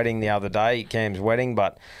up to the wedding the other day, Cam's wedding,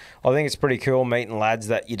 but I think it's pretty cool meeting lads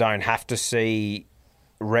that you don't have to see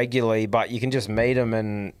regularly, but you can just meet them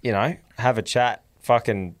and, have a chat,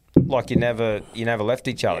 fucking like you never left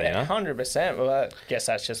each other, Yeah, 100%. Well, I guess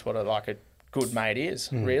that's just what a good mate is,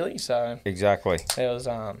 really. So Exactly. it was,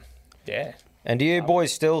 yeah. And do you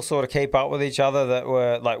boys still sort of keep up with each other that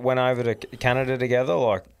were, like, went over to Canada together?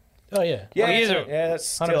 Like, Oh, yeah. Yeah, that's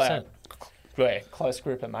still our 100%. close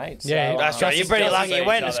group of mates. Yeah, so, That's right. You're pretty just lucky. see You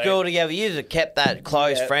went to each other. school together. You kept that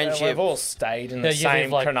close Yeah, friendship. We've all stayed in Yeah, the you same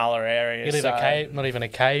live, like- Cronulla area. You live so, a K, not even a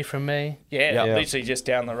K from me. Yeah, Yeah. literally just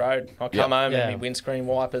down the road. I come home Yeah. and my windscreen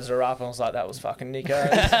wipers are up, and I was like, that was fucking Nicho.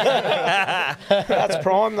 that's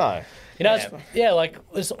prime, though. You know,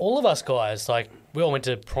 it's all of us guys. Like, we all went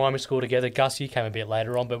to primary school together. Gus, you came a bit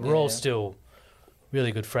later on, but we're all still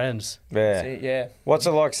really good friends. Yeah. yeah. What's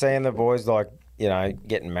it like seeing the boys, like, you know,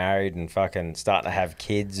 getting married and fucking starting to have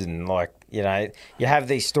kids and like, you know, you have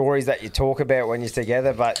these stories that you talk about when you're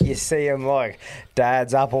together, but you see them like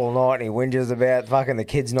dad's up all night and he whinges about fucking the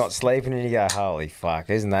kids not sleeping and you go, holy fuck,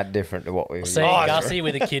 isn't that different to what we were Seeing Gussie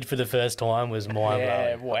with a kid for the first time was mind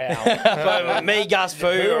blowing. Wow. So me, Gus, Foo,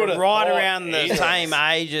 Who would've right thought around the idiots? same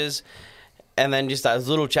ages, and then just those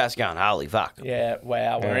little chats going, holy fuck. Yeah,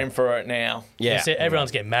 wow, we're in for it now. Yeah.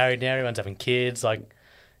 Everyone's getting married now. Everyone's having kids. Like,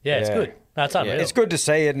 it's Yeah. good. No, it's unreal. It's good to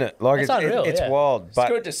see, isn't it? Like It's unreal, it's yeah. wild, It's but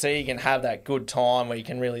good to see you can have that good time where you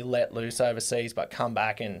can really let loose overseas, but come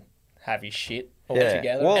back and have your shit all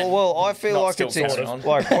together. Well, I feel Not like still it's going on.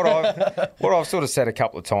 like what I've sort of said a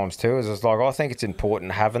couple of times too is it's like I think it's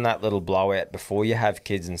important having that little blowout before you have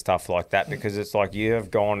kids and stuff like that because it's like you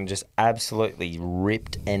have gone and just absolutely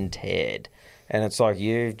ripped and teared, and it's like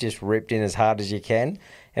you've just ripped in as hard as you can.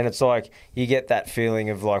 And it's like you get that feeling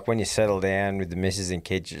of like when you settle down with the missus and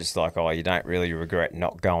kids, you're just like, oh, you don't really regret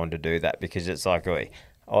not going to do that because it's like, oh,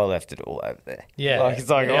 I left it all over there. Yeah. Like, it's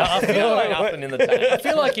like, I feel like Nothing in the tank. I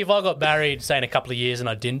feel like if I got married, say, in a couple of years and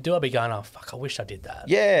I didn't do it, I'd be going, oh, fuck, I wish I did that.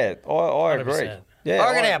 yeah, I agree. 100%. Yeah,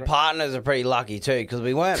 I reckon our agree. partners are pretty lucky too because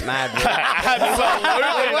we weren't mad. Absolutely,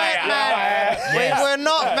 We weren't mad. We were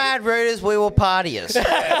not mad rooters. We were partiers.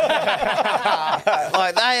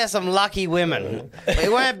 Like they are some lucky women. We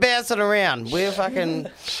weren't bouncing around. We were fucking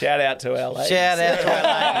Shout out to our ladies. shout out to our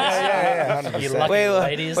ladies. Yeah, 100%. You lucky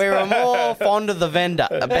ladies. We were more fond of the bender.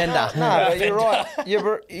 No, but you're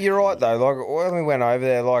right. You're right though. Like when we went over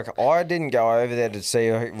there, like I didn't go over there to see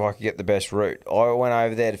if I could get the best route. I went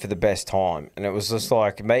over there for the best time, and it was just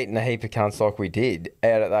like meeting a heap of cunts like we did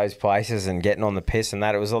out at those places and getting on the piss and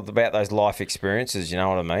that. It was all about those life experiences. You know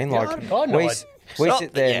what I mean? Like I know we. it. We Stop-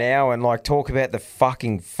 sit there yeah. now and like talk about the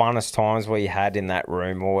fucking funnest times we had in that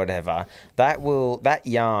room or whatever. That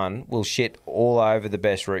yarn will shit all over the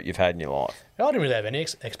best route you've had in your life. I didn't really have any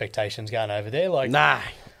expectations going over there. Like, Nah.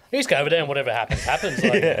 you just go over there and whatever happens, happens.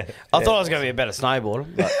 Like, I thought I was going to be a better snowboarder.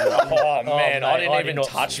 But Oh, man, mate, I didn't I even did not-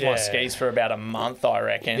 touch my yeah. skis for about a month, I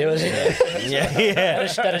reckon. It was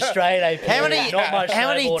that Australian AP. how many not much how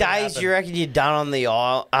many snowboarding days happened. do you rection you've done on the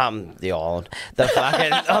island? The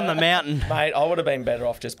fucking on the mountain. Mate, I would have been better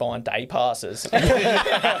off just buying day passes.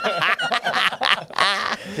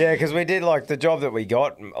 Yeah, because we did like the job that we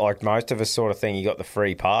got, like most of us sort of thing. You got the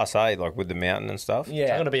free pass, like with the mountain and stuff. I'm Yeah.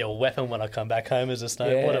 going to be a weapon when I come back home as a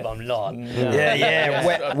snowboarder, Yeah. but I'm not.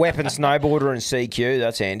 Yeah. Weapon snowboarder and CQ.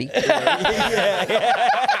 That's handy.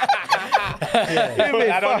 Put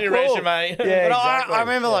that on your resume. Yeah, But exactly. I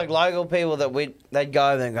remember like local people that they'd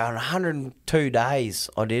go over and go 102 days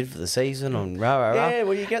I did for the season on rah. Yeah,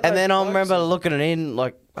 well, you get and those then I blokes remember and- looking it in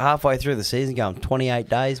like halfway through the season going 28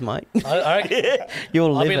 days, mate. I reckon, You'll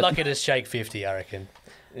I'll live be it. lucky to shake 50, I reckon.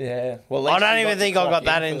 Yeah. Well, I don't even think I got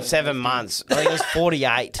that in 7 months. I think it was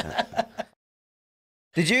 48.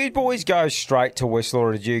 Did you boys go straight to Whistler,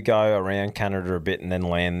 or did you go around Canada a bit and then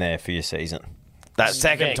land there for your season? That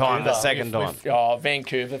second time, the second time.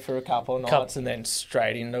 Vancouver for a couple of nights and then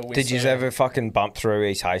straight into Whistler. Did you ever fucking bump through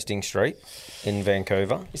East Hastings Street in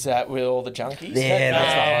Vancouver? Is that with all the junkies? Yeah,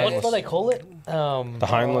 that's the What homeless. do they call it? The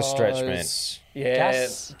homeless stretch, man. Yeah,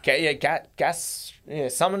 Gas? gas. Yeah,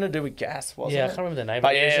 something to do with gas, wasn't Yeah, I it? can't remember the name.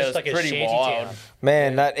 But It was yeah, just it was like a pretty shanty wild. town.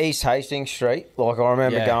 Man, that East Hastings Street, like I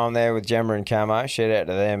remember Yeah. going there with Gemma and Camo, shout out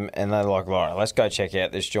to them, and they're like, Laura, let's go check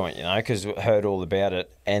out this joint, you know, because we heard all about it.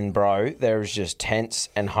 And bro, there was just tents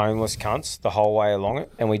and homeless cunts the whole way along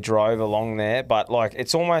it, and we drove along there, but like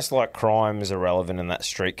it's almost like crime is irrelevant in that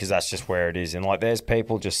street because that's just where it is. And like there's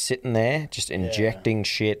people just sitting there, just injecting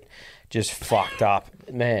shit, just fucked up,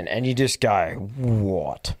 man, and you just go,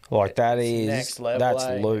 what? Like that is, Next level. that's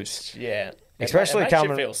eh? loose. Yeah. Especially it makes coming-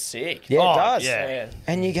 you feel sick. Yeah, Oh, it does. yeah.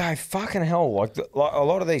 And you go, fucking hell. Like a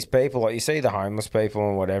lot of these people, like you see the homeless people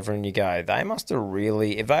and whatever, and you go, they must have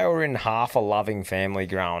really, if they were in half a loving family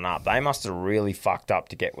growing up, they must have really fucked up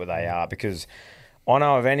to get where they are. Because I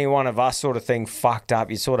know if any one of us sort of thing fucked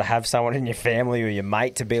up, you sort of have someone in your family or your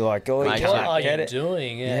mate to be like, oh, you Mate, What can't are get you it.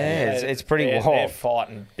 doing? Yeah, it's pretty They're wild.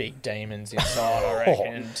 fighting big demons inside, I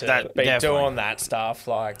reckon, to that- be definitely. doing that stuff.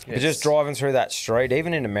 Like, But just driving through that street,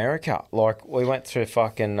 even in America, like we went through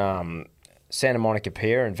fucking Santa Monica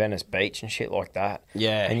Pier and Venice Beach and shit like that.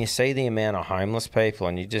 Yeah. And you see the amount of homeless people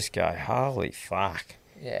and you just go, holy fuck.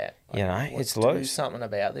 Yeah. You know, Let's it's do loose. something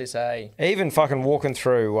about this, eh? Even fucking walking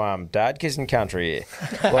through dad kissing country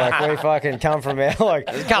here. Like, we fucking come from our, like...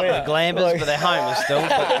 There's a couple of glambers, but they're homeless still.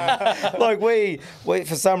 But, Like, we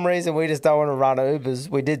for some reason, we just don't want to run Ubers.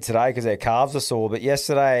 We did today because our calves are sore, but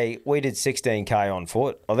yesterday we did 16K on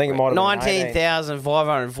foot. I think it might have been 18.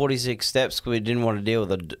 19,546 steps. We didn't want to deal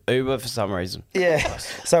with an Uber for some reason. Yeah,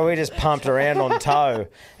 so we just pumped around on toe.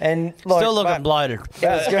 And like, Still looking bloated.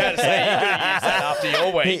 That's good. You could have used that after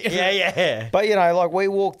your week. Yeah. But, you know, like, we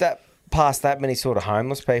walked past that many sort of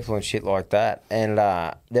homeless people and shit like that. And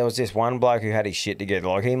there was this one bloke who had his shit together.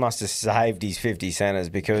 Like, he must have saved his 50 centres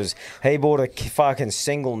because he bought a fucking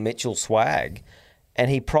single Mitchell swag and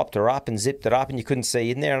he propped her up and zipped it up and you couldn't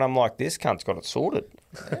see in there. And I'm like, this cunt's got it sorted.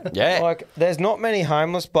 Yeah. Like, there's not many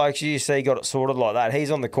homeless blokes you see got it sorted like that.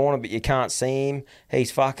 He's on the corner, but you can't see him.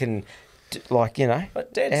 He's fucking, like, you know,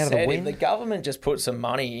 But Dad out of the said if wind. the government just put some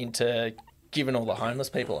money into giving all the homeless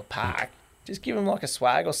people a pack, just give them like a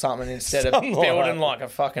swag or something instead of Something like building that. like a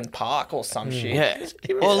fucking park or some shit. Yeah. Just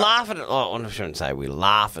give 'em Well, something. laughing at, I shouldn't say we're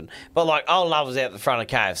laughing, but like old love was out the front of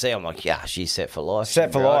KFC. I'm like, yeah, she's set for life.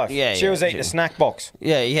 Set for Right? life. Yeah, she was eating a snack box.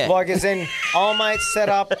 Yeah. Like, as in, old mate set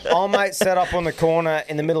up on the corner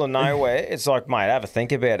in the middle of nowhere. It's like, mate, have a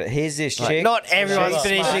think about it. Here's this chick. Not everyone's She's-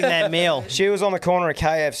 finishing that meal. She was on the corner of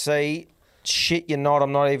KFC. Shit, you're not.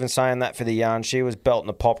 I'm not even saying that for the yarn. She was belting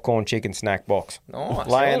a popcorn chicken snack box. Nice.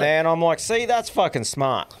 Laying there, and I'm like, see, that's fucking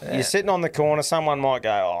smart. You're sitting on the corner. Someone might go,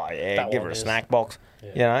 oh, yeah, That give one her a is. snack box.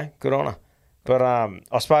 You know, good on her. But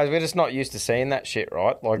I suppose we're just not used to seeing that shit,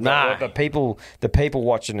 right? Like, Nah. the people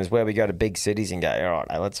watching is where we go to big cities and go, all right,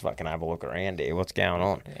 hey, let's fucking have a look around here. What's going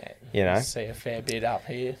on? You know? See a fair bit up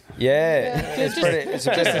here. Yeah. It's a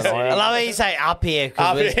bit of an I eye. love how you say up here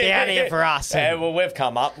because it's down here for us. Yeah, well, we've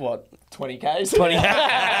come up, 20 Ks? 20.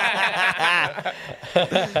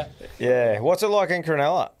 Yeah. What's it like in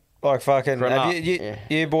Cronulla? Like, fucking, Cronulla, have yeah.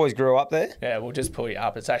 you boys grew up there? Yeah, we'll just pull you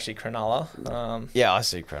up. It's actually Cronulla. Yeah, I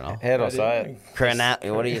see Cronulla. How do I say it?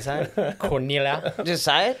 Cronulla. What do you say? Cornelia. Just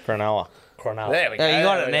say it. Cronulla. Cronulla. There we go. Yeah, you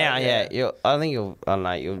got there it we now. go, Yeah, I think you're. I don't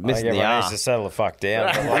know. You're I think missing the everyone R. needs to settle the fuck down.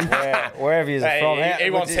 But like, wherever you're Hey, from, he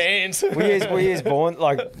wants hands. Were you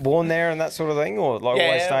born there and that sort of thing, or like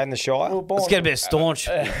always stayed in the Shire? We were born- Let's get a bit staunch.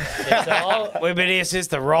 We've been here since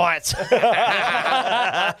the riots.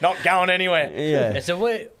 Not going anywhere. Yeah. So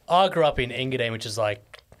I grew up in Engadine, which is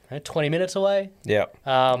like 20 minutes away. Yep.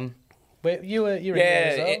 You were in there Yeah,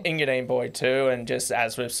 as well? Engadine boy too, and just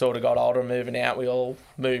as we've sort of got older, moving out, we all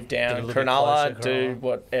moved Get a down little bit Cronulla, closer to do Cronulla.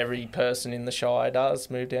 what every person in the Shire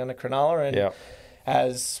does, move down to Cronulla, and Yep.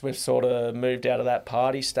 as we've sort of moved out of that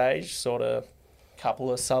party stage, sort of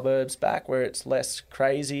couple of suburbs back where it's less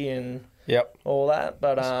crazy and Yep. all that,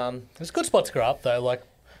 but It's a good spot to grow up, though. Like,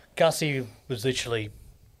 Gussie was literally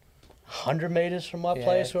 100 metres from my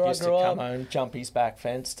place where I used grew to come up. home, jump his back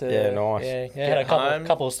fence to Yeah, nice. Yeah, get had a home.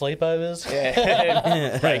 couple of sleepovers.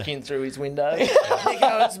 Yeah, break in through his window.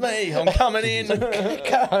 Nicho, it's me. I'm coming in.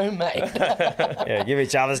 Go home, mate. Yeah. Give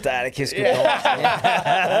each other's dad a kiss. Good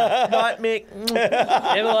Night, Mick.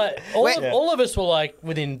 Yeah, but like, all of us were like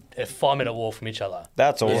within a 5-minute walk from each other.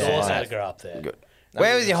 That's It was awesome. awesome mate. to grow up there.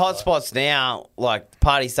 Where was your hot spots now? Like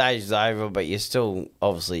party stage is over, but you're still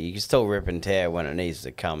obviously you can still rip and tear when it needs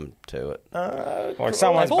to come to it. Like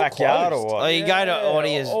someone's They've all backyard closed. or what? Oh, you go to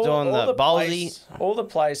audience doing the ballsy. All the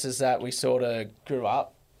places that we sort of grew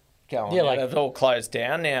up going, Yeah, yeah, like- they've all closed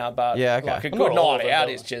down now. But Yeah, okay. like a Not good all of night them, out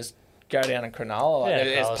but- is just go down to Cronulla. Like, Yeah,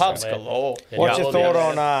 there's Cronulla's pubs somewhere. galore. Yeah, What's your yeah. thought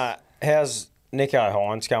on how's Nicho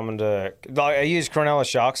Hines coming to? Like, are you Cronulla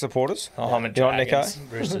Sharks supporters? Oh, I'm a You want Dragons.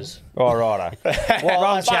 Nicho? Roosters. Oh, righto.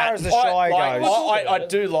 Well, as far as the Shire goes, I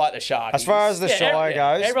do like the Sharks. as far as the Shire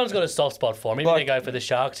goes, Everyone's got a soft spot for him. Even Like- they go for the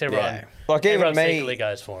Sharks, everyone, like even everyone me, secretly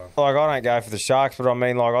goes for him. like I don't go for the Sharks, but I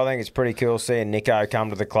mean, like I think it's pretty cool seeing Nicho come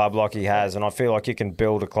to the club like he has, and I feel like you can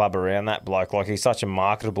build a club around that bloke. Like he's such a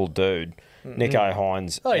marketable dude, Nicho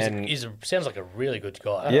Hines. Oh, and, sounds like a really good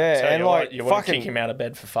guy. yeah, So and you, like you wouldn't fucking. kick him out of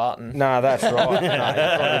bed for farting. No, that's right. No, you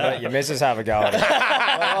probably let your missus have a go at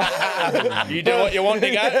it. You do what you want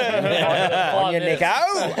to go. On your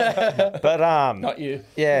Nicho. But Not you.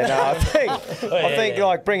 yeah, no, I think yeah.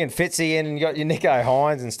 like bringing Fitzy in, and you got your Nicho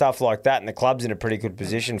Hines and stuff like that, and the club's in a pretty good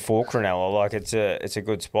position for Cronulla. Like it's a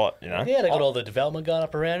good spot, you know. Yeah, they got all the development going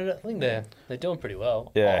up around it. I think they're doing pretty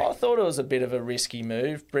well. Yeah. I thought it was a bit of a risky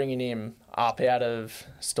move bringing him up out of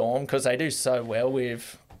Storm because they do so well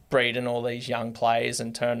with breeding all these young players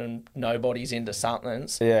and turning nobodies into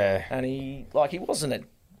somethings. Yeah. And he wasn't a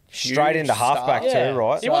straight into halfback Yeah. too,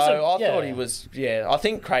 right? He So wasn't- I yeah. thought he was, I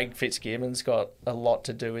think Craig Fitzgibbon's got a lot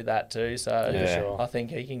to do with that too. So Yeah. Sure. I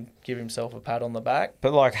think he can give himself a pat on the back.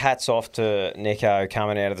 But like, hats off to Nicho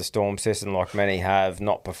coming out of the Storm system, like many have,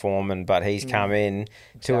 not performing, but he's come in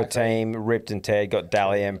to a team, ripped and teared, got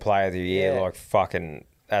Dally M Player of the Year, Yeah. like fucking.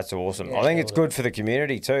 That's awesome. Yeah, I think it's good for the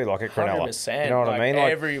community too, like at Cronulla. 100%. You know what I mean?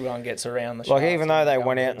 Like, everyone gets around the like Sharks even though and they go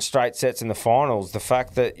went out in. in straight sets in the finals, the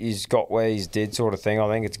fact that he's got where he's did sort of thing, I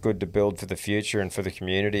think it's good to build for the future and for the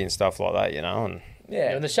community and stuff like that, you know. And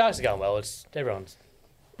Yeah, when the Sharks are going well, it's everyone's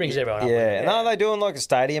brings everyone up. yeah, and are they doing like a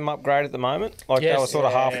stadium upgrade at the moment? Like they Yes. were sort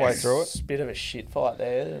of halfway through it. It's a bit of a shit fight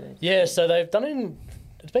there. Yeah, so they've done it.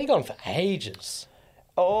 It's been going for ages.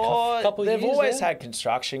 Oh, Couple they've years always there? had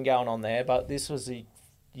construction going on there, but this was the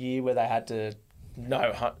year where they had to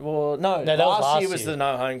no home. Well, no, that was last year last was year. the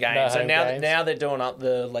no home game. No so home now games. now they're doing up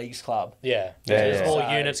the leagues club. Yeah, Yeah, there's yeah. more So-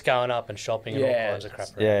 units going up and shopping and all Yeah. kinds of crap.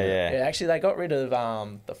 around Yeah, there. yeah. Yeah, actually, they got rid of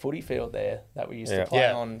the footy field there that we used Yeah. to play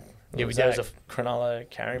Yeah. on. Yeah, Was there was that a- Cronulla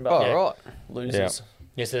carrying, but Oh, right. losers.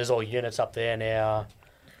 Yeah, so there's all units up there now.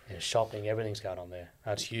 Yeah, shopping, everything's going on there.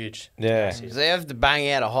 That's huge. Yeah. Massive. Does he have to bang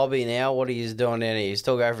out a hobby now? What are you doing down here? You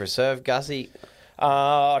still go for a surf, Gussie?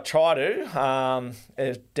 I try to.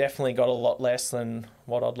 It's definitely got a lot less than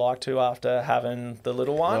what I'd like to after having the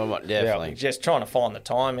little one. Well, definitely. Just trying to find the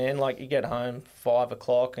time, man. Like you get home 5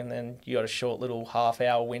 o'clock, and then you got a short little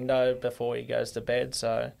half-hour window before he goes to bed.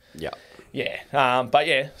 So Yeah. yeah. But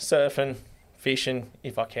yeah, surfing, fishing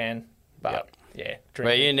if I can. But yeah,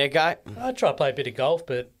 Where you, Nico? I try to play a bit of golf,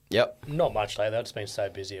 but Yep. not much lately. I've just been so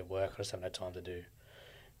busy at work. I just haven't had time to do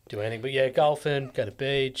anything. But yeah, golfing, go to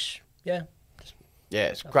beach. Yeah. Yeah,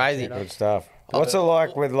 it's crazy. know. Good stuff. What's it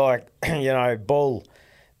like with Bull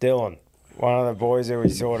Dylan, one of the boys who we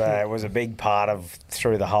sort of was a big part of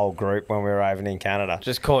through the whole group when we were over in Canada?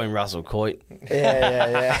 Just call him Russell Coit.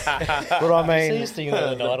 Yeah. But I See mean, his thing the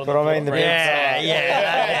other night on but I mean the big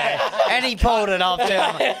And he pulled it off too.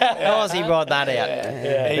 Of course he brought that out.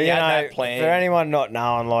 But, He had that plan. for anyone not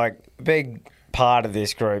knowing, like, big part of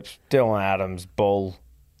this group's Dylan Adams, Bull,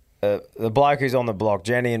 the bloke who's on the block,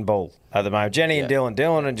 Jenny and Bull at the moment. Jenny and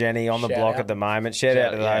Dylan and Jenny on the Shout block out. at the moment. Shout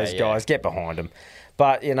out to those yeah. guys. Get behind them.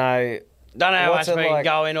 But, you know, Don't know how What's much it we like-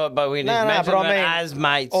 can go into it, but we just mentioned but I it mean, as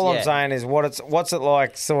mates. all yeah. I'm saying is what's it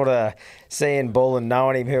like sort of seeing Bull and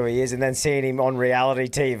knowing him who he is and then seeing him on reality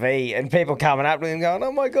TV and people coming up to him going,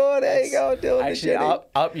 oh my God, how you going, Dylan? Actually,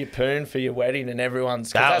 up your poon for your wedding and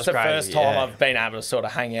everyone's. 'Cause That that's was the crazy, first time yeah. I've been able to sort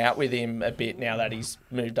of hang out with him a bit now that he's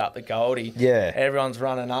moved up the Goldie. Yeah. Everyone's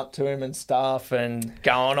running up to him and stuff and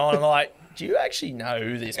going on. I'm like, do you actually know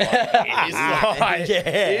who this bloke is? Like,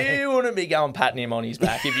 you wouldn't be going patting him on his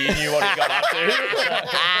back if you knew what he got up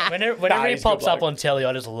to. Whenever he he's a pops good up bloke. on telly,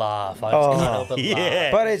 I just laugh. I just can't help but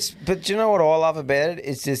laugh. But do you know what I love about it?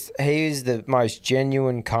 It's just he is the most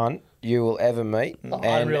genuine cunt you will ever meet. And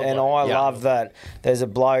unreal I bloke. love that there's a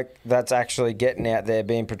bloke that's actually getting out there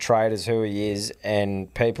being portrayed as who he is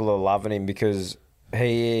and people are loving him because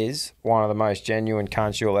he is one of the most genuine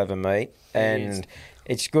cunts you'll ever meet. And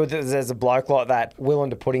it's good that there's a bloke like that willing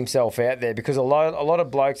to put himself out there because a lot of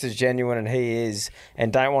blokes as genuine and he is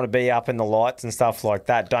and don't want to be up in the lights and stuff like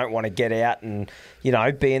that, don't want to get out and, you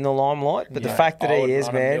know, be in the limelight. But the fact that I he would is,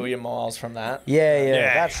 run man. a million miles from that.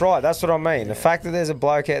 Yeah, that's right. That's what I mean. The fact that there's a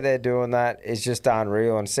bloke out there doing that is just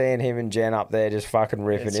unreal. And seeing him and Jen up there just fucking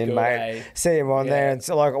ripping It's in, good, mate. eh? See him on there. And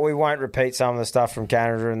so, like, we won't repeat some of the stuff from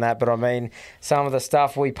Canada and that, but I mean, some of the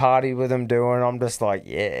stuff we partied with him doing, I'm just like,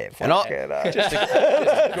 yeah, And I- fuck it. Just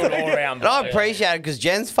a good all-round And I appreciate it because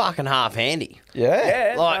Jen's fucking half handy.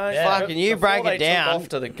 Yeah. Like, fucking, you break Before it they took down. off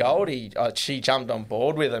to the Goldie, she jumped on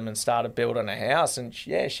board with him and started building a house, and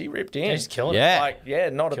she ripped in. She's killing Yeah.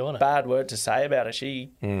 Not Killing a it. bad word to say about her.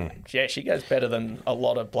 She goes better than a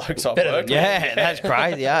lot of blokes I've Better worked than- with. Yeah, that's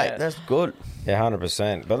crazy, eh? That's good. Yeah,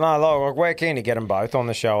 100%. But no, like, we're keen to get them both on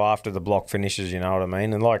the show after the block finishes, you know what I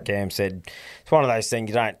mean? And like Cam said, it's one of those things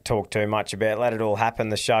you don't talk too much about. Let it all happen.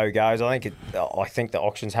 The show goes. I think the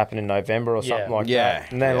auctions happen in November or something like Yeah.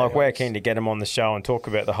 that. And then we're keen to get them on the show and talk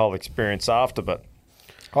about the whole experience after. But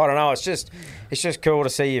I don't know. It's just cool to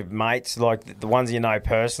see your mates, like the ones you know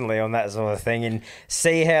personally, on that sort of thing, and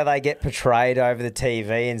see how they get portrayed over the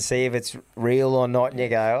TV and see if it's real or not. And you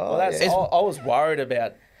go, oh, Well, yeah. I was worried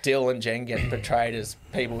about Dill and Jen getting portrayed as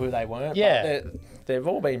people who they weren't. Yeah. But they've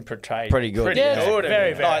all been portrayed Pretty good. Yeah, good.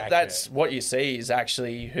 very, very Like, accurate. that's what you see is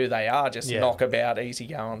actually who they are, just knockabout,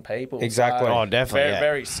 easygoing people. Exactly. So Oh, definitely, Very, yeah.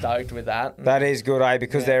 very stoked with that. That is good,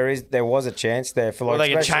 because there was a chance there for like. Well, they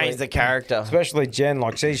can especially- change the character. Especially Jen,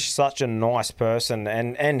 like she's such a nice person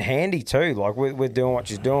and handy too. Like with doing what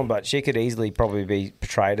she's doing, but she could easily probably be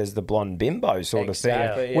portrayed as the blonde bimbo sort of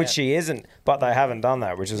Exactly, thing, yeah. which she isn't. But they haven't done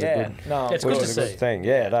that, which is Yeah, a good, no, It's which good is to a see. good thing.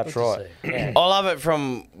 Yeah, that's Good to right. see. Yeah. I love it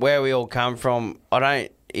from where we all come from. I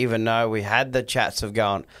don't even know we had the chats of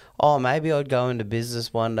going, oh, maybe I'd go into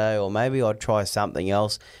business one day, or maybe I'd try something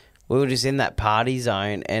else. We were just in that party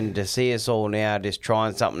zone, and to see us all now just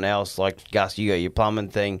trying something else, like Gus, you got your plumbing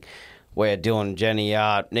thing. We're doing Jenny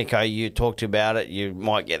Nicho, you talked about it. You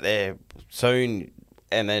might get there soon.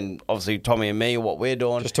 And then obviously Tommy and me, what we're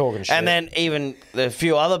doing. Just talking shit. And then even the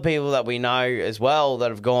few other people that we know as well that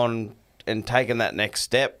have gone and taken that next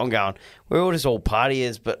step. I'm going, we're all just all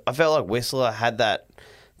partiers, but I felt like Whistler had that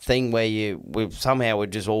thing where we've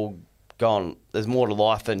just all gone, there's more to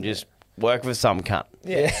life than just work for some cunt.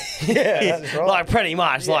 Yeah. Yeah, that's right. Like pretty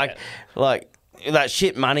much. Like that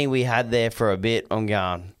shit money we had there for a bit, I'm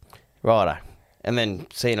going, righto. And then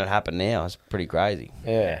seeing it happen now is pretty crazy.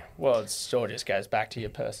 Yeah. Well, it sort of just goes back to your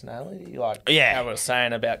personality. Like Yeah. how we were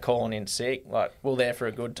saying about calling in sick. Like, we're there for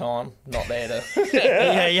a good time, not there to...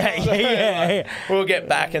 yeah. We'll get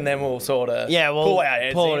back and then we'll sort of Yeah, we'll pull our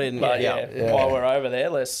heads pull it in. in, But yeah. while we're over there,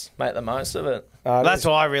 let's make the most of it. That's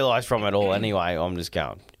what I realised from it all anyway. I'm just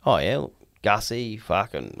going, oh yeah, look, Gussie,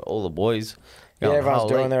 fucking all the boys. Yeah, Going, everyone's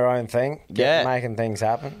holy. doing their own thing. Yeah. Making things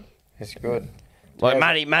happen. It's good. Like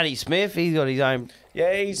Yeah. Matty Smith, he's got his own.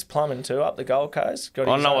 Yeah, he's plumbing too up the Gold Coast. Got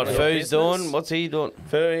I his don't know own what little Foo's business. doing. What's he doing?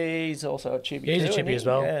 He's also a chippy He's a too, chippy isn't as he?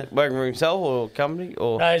 well. Yeah. Working for himself or company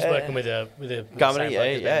or No, he's working with a company? same bloke he's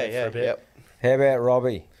been with for Yeah. a bit. Yep. How about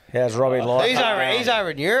Robbie? How's Robbie like? He's over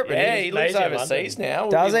in Europe. Yeah, and he lives He's in overseas now.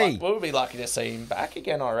 Does he? We'll be lucky to see him back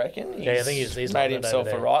again, I reckon. Yeah, I think he's made London himself over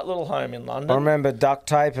a there. right little home in London. I remember duct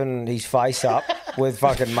taping his face up with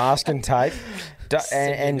fucking masking tape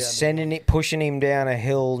and sending it, pushing him down a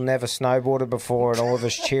hill, never snowboarded before, and all of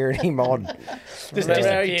us cheering him on.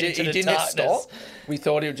 Remember how he, disappeared into he the didn't darkness. stop? We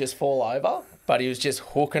thought he would just fall over, but he was just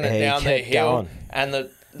hooking it Yeah, he down the kept hill. going. And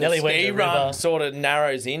the Nearly went in ski the run river. sort of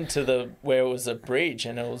narrows into where it was a bridge,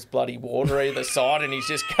 and it was bloody water either side, and he's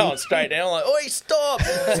just going straight down like, oi, stop,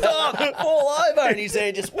 fall over. And he's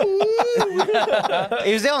there just, woo.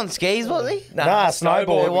 He was there on skis, wasn't he? Nah,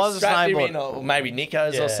 snowboard. It was a Strapped him snowboard. in, or maybe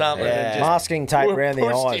Nicho's Yeah, or something. yeah. And just Masking tape around the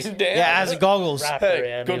pushed eyes. him down. Yeah, as goggles. Wrapped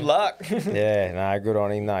Hey, around good him. luck. Yeah, no, good on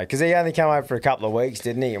him though, because he only came over for a couple of weeks,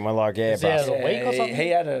 didn't he? And we're like, yeah, he out bastard. of a week or something? He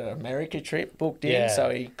had an America trip booked in, Yeah. so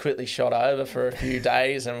he quickly shot over for a few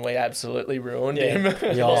days, and we absolutely ruined him.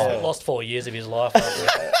 He lost 4 years of his life.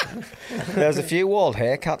 There was a few wild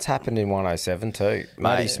haircuts happened in 107 too.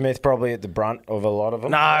 Matty Smith probably at the brunt of a lot of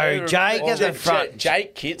them. No, Jake at the front.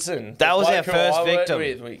 Jake Kitson. That the was our bloke who first I worked victim.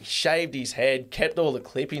 With, we shaved his head, kept all the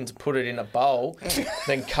clippings, put it in a bowl,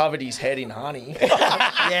 then covered his head in honey.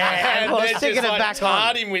 Yeah, And well, then sticking just it back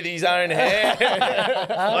tarred on. him with his own hair.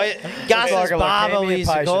 Gus's like a barber leukemia we used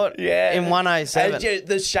to patient. call it Yeah. in 107. And, yeah,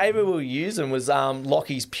 the shaver we were using was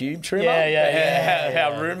Lockie's pube trimmer. Yeah.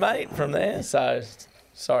 Our roommate from there. So,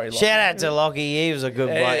 sorry, Lockie. Shout out to Lockie, he was a good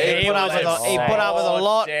bloke. Yeah, He put up with a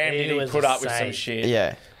lot. Damn, He did he was put a up with some saint. shit.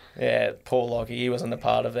 Yeah. Yeah, poor Lockie. He wasn't a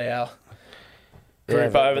part of our Yeah,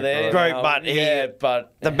 group but- over there. Group, but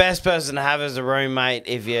but The best person to have as a roommate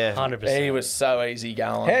if you... 100%. he was so easy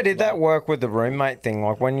going. How did that work with the roommate thing?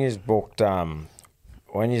 Like when you booked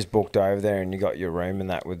over there and you got your room and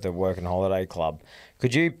that with the work and holiday club,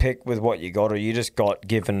 could you pick with what you got, or you just got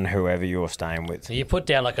given whoever you were staying with? So you put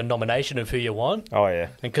down like a nomination of who you want, Oh yeah,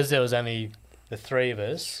 and because there was only the three of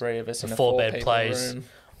us, Three of us the in a 4-bed four-people place,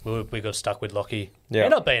 room. we got stuck with Lockie. Yeah.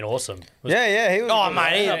 Ended up being awesome. yeah. He was. Oh,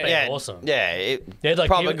 mate, That'd be yeah, awesome. yeah, Yeah, like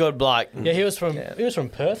proper he- good bloke. Yeah, he was from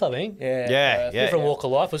Perth, I think. Yeah. Different walk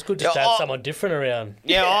of life. It was good just to Yeah, have oh. someone different around.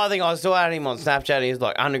 Yeah, I think I still had him on Snapchat. He was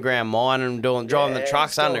like underground mining, driving the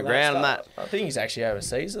trucks underground and that. I think he's actually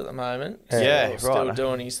overseas at the moment. Yeah, still right.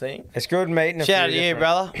 doing his thing. It's good meeting. Shout out to you,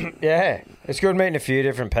 brother. Yeah, it's good meeting a few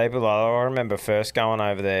different people. I remember first going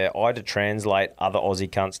over there, I had to translate other Aussie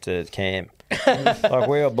cunts to Cam. Like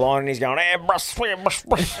we were blind and he's going, hey, brush. And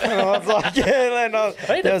I was like, yeah, and I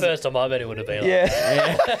think the first time I met him would have been like,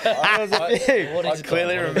 yeah. There was a few. what I is it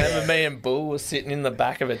clearly like? remember me and Bull were sitting in the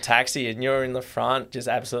back of a taxi and you're in the front just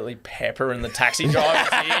absolutely peppering the taxi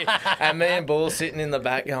driver's ear. And me and Bull sitting in the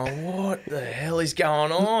back going, what the hell is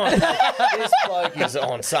going on? This bloke is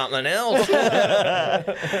on something else.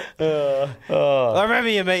 I remember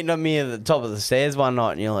you meeting me at the top of the stairs one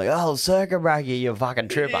night and you're like, oh, circa bracky, you fucking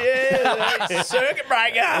tripper. Yeah, Circuit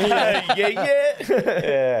breaker. yeah.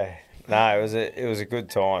 Yeah. No, it was a good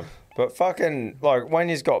time. But fucking, like, when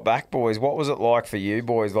you got back, boys, what was it like for you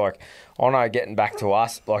boys? Like, I know getting back to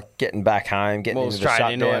us, like getting back home, getting into the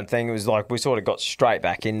shutdown thing, it was like we sort of got straight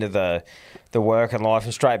back into the working life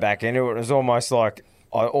and straight back into it. It was almost like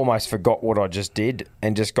I almost forgot what I just did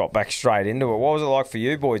and just got back straight into it. What was it like for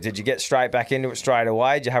you boys? Did you get straight back into it straight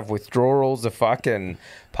away? Did you have withdrawals of fucking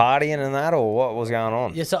partying and that, or what was going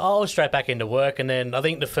on? Yeah, so I was straight back into work, and then I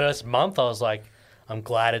think the first month I was like, I'm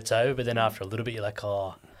glad it's over, but then after a little bit you're like,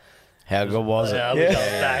 oh... How good was it? I wish I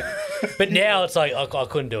was back. But now it's like, I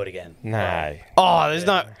couldn't do it again. No. Oh, there's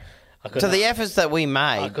no... I To couldn't. the efforts that we I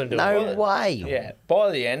made, couldn't do no it. way. Yeah,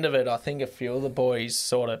 by the end of it, I think a few of the boys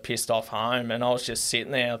sort of pissed off home, and I was just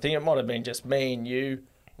sitting there. I think it might have been just me and you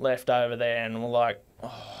left over there, and we're like,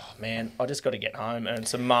 oh, man, I just got to get home, earn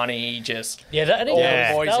some money, just... Yeah, that, I think All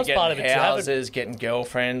that the was, boys that are was part of getting it. houses, getting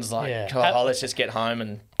girlfriends, like, Yeah. oh, let's just get home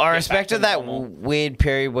and... I get back respected to that normal. weird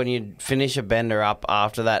period when you'd finish a bender up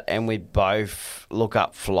after that and we'd both look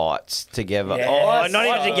up flights together. Yeah. Oh, not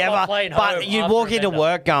Like- even together, like playing home but you'd after walk a into bender.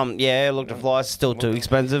 work, look, the flights still too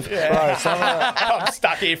expensive. Bro, I'm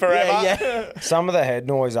stuck here forever. some of the head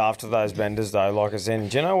noise after those benders, though, like I said,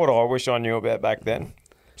 do you know what I wish I knew about back then?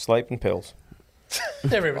 Sleeping pills.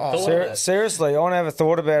 Never even thought of it. Seriously, I never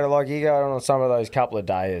thought about it. Like, you go on some of those couple of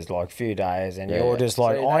days, like few days, and you're just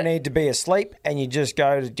like, See, I that- need to be asleep, and you just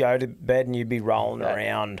go to bed and you'd be rolling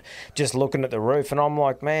around just looking at the roof. And I'm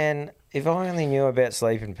like, man, if I only knew about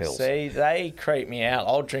sleeping pills. See, they creep me out.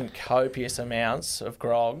 I'll drink copious amounts of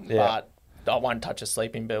grog, Yeah. but I won't touch a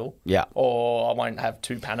sleeping pill. Yeah. Or I won't have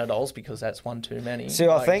 2 Panadols because that's one too many. See,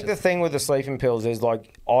 I Like, think the just- thing with the sleeping pills is,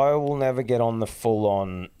 like, I will never get on the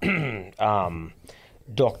full-on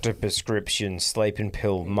doctor prescription sleeping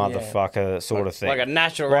pill motherfucker sort of thing. Like a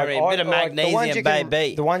natural Like, remedy, a bit of like the ones magnesium, you can-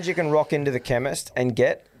 baby. The ones you can rock into the chemist and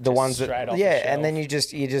get, the Just ones that, straight off the yeah, shelf. and then you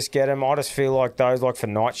just get them. I just feel like those, like for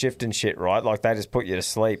night shift and shit, right? Like they just put you to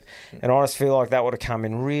sleep, and I just feel like that would have come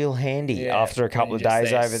in real handy Yeah, after a couple of when you're days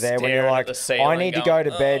just over there when you're staring at like, the ceiling I need to going, go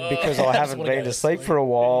to bed because I haven't wanna been go to to sleep sleep. for a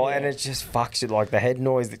while, and it just fucks it. Like the head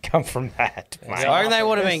noise that come from that. mate. I reckon they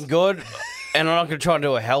would have been good, and I'm not going to try and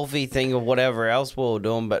do a healthy thing or whatever else we were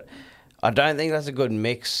doing, but I don't think that's a good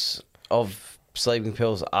mix of sleeping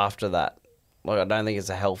pills after that. Like, I don't think it's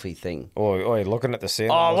a healthy thing. Oi, looking at the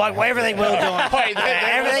ceiling. Oh, was like a everything we were doing.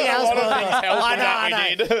 Everything else we were doing.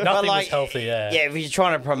 I know. But Nothing like, was healthy, yeah. Yeah, if you're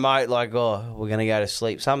trying to promote, like, oh, we're going to go to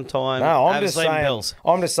sleep sometime. No, I'm have just sleeping saying. pills.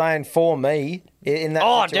 I'm just saying for me in that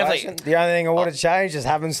Oh, situation, definitely. the only thing I would have changed is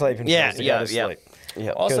having sleeping pills to go to sleep.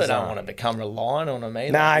 Yeah. I also 'Cause, don't want to become reliant on them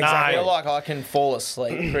either. Nah, I exactly. feel like I can fall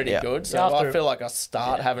asleep pretty good. So if I feel like I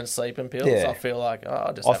start having sleeping pills, Yeah. I feel like, oh,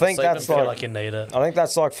 I just I have think a sleeping that's pill. I feel like you need it. I think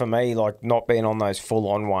that's like for me, like not being on those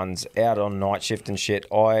full-on ones, out on night shift and shit.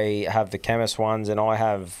 I have the chemist ones, and I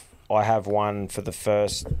have one for the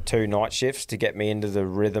first 2 night shifts to get me into the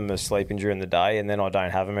rhythm of sleeping during the day, and then I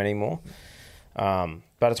don't have them anymore.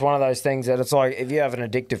 But it's one of those things that it's like if you have an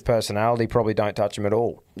addictive personality, probably don't touch them at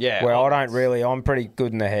all. Yeah. Where I don't really, I'm pretty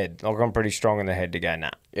good in the head. Like I'm pretty strong in the head to go,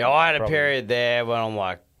 nah. Yeah, I had a Probably. period there when I'm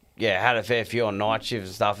like, had a fair few on night shifts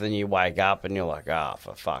and stuff. Then you wake up and you're like,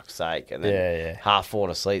 for fuck's sake. And then Yeah. half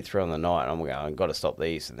falling asleep through in the night. And I'm going, I've got to stop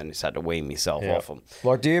these. And then just had to wean myself Yeah. off them.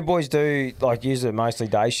 Like, do you boys do, like, use it mostly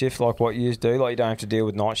day shift, like what you do? Like, you don't have to deal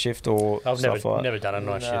with night shift or I've stuff like that? never done a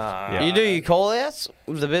night shift. Nah, You do your call outs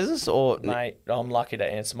with the business or? mate, I'm lucky to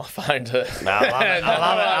answer my phone to. No, I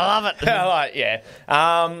love it. I love it. Like,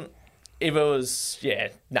 if it was,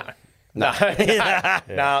 no. No.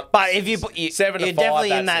 But if you put, 7 to you're 5,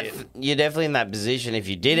 definitely in that. that's it. You're definitely in that position. If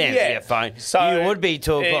you did answer your phone, you would be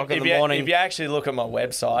 2 o'clock in the morning. If you actually look at my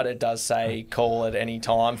website, it does say call at any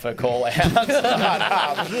time for call outs.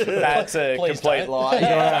 That's a Please complete don't. lie.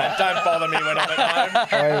 Yeah, don't bother me when I'm at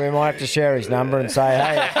home. Well, we might have to share his number and say,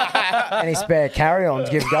 hey, any spare carry-ons,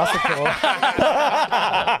 give Gus a call.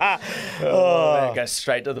 Oh, go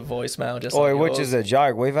straight to the voicemail. Just Oi, like which yours. is a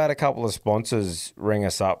joke. We've had a couple of sponsors ring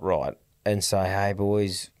us up, right, and say, hey,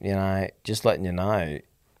 boys, you know, just letting you know,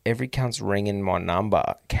 every cunt's ringing my number,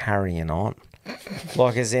 carrying on.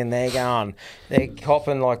 Like, as in, they're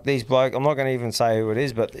copping like these bloke. I'm not going to even say who it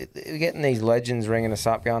is, but they're getting these legends ringing us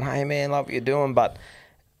up going, hey, man, love what you're doing, but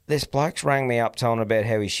this bloke's rang me up telling about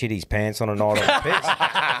how he shit his pants on a night on the pitch.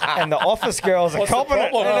 And the office girls are copping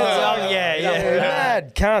it. problem? And it's like, Yeah.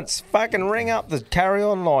 mad cunts. Fucking ring up the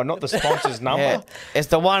carry-on line, not the sponsor's number. Yeah. It's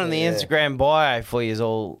the one in the Instagram bio for you,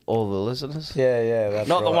 all the listeners. Yeah, that's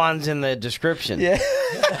Not the right. ones in the description. Yeah.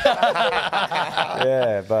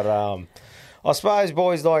 Yeah, but I suppose,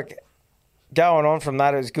 boys, like, going on from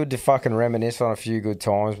that, it was good to fucking reminisce on a few good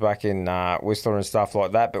times back in Whistler and stuff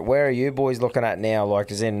like that. But where are you boys looking at now?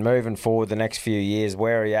 Like, as in moving forward the next few years,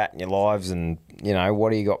 where are you at in your lives, and what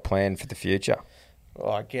do you got planned for the future?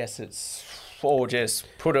 Well, I guess it's all just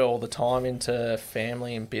put all the time into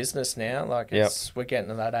family and business now. Like, we're getting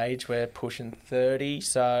to that age where pushing 30.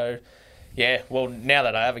 So, yeah, well, now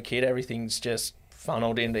that I have a kid, everything's just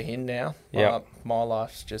funneled into him now. My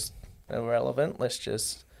life's just irrelevant. Let's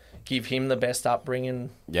just give him the best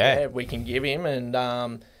upbringing we can give him,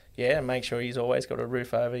 and make sure he's always got a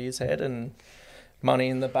roof over his head and money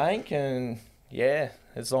in the bank, and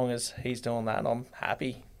as long as he's doing that, I'm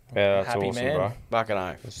happy. Yeah, that's happy awesome, man. bro. Bucking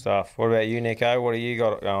off. Good stuff. What about you, Nicho? What do you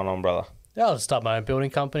got going on, brother? Yeah, I'll start my own building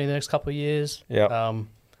company the next couple of years. Yeah.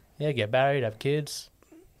 Get married, have kids.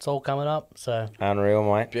 It's all coming up, so Unreal,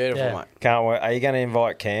 mate. Beautiful, Yeah. mate. Can't wait. Are you going to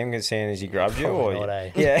invite Cam, seeing as he grabbed you? Probably Or not,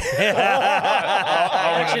 eh? Yeah.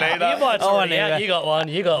 You might already out. You got one.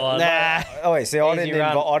 Nah. Oh, wait, see, I Easy didn't,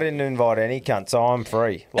 run. I didn't invite any cunt, so I'm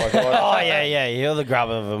free. Like, Oh, yeah, you're the grub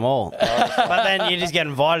of them all. But then you just get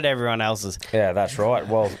invited to everyone else's. Yeah, that's right.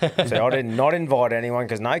 Well, see, I did not invite anyone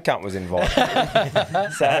because no cunt was invited.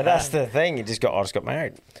 So that's the thing. I just got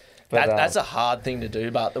married. But, That's a hard thing to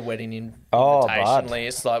do, but the wedding invitation bud.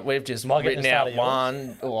 list, like, we've just Might get written the start out of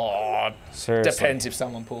one. Oh, Seriously. depends if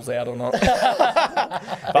someone pulls out or not.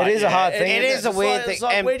 It is a hard thing. It is a weird It's thing.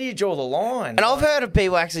 like, And- where do you draw the line? And I've heard of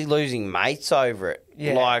people actually losing mates over it.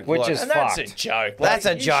 Yeah. Which is and that's a fucked. joke. That's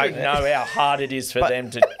a you joke. should know how hard it is for them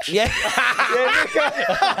to. Yeah.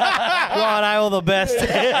 Right, all the best.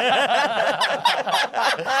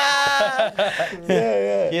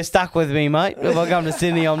 You're stuck with me, mate. If I come to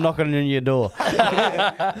Sydney, I'm knocking on your door.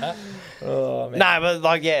 Oh, man. No, but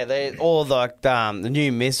like, they all like the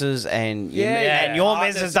new missus and and your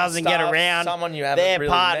partners missus and doesn't get stuff, around. someone you haven't their really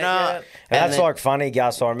partner. met yet. And that's then- like funny,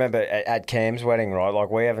 Gus. I remember at Cam's wedding, right?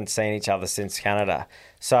 Like, we haven't seen each other since Canada.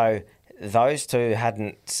 So those two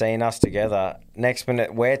hadn't seen us together. Next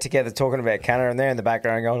minute, we're together talking about Canada, and they're in the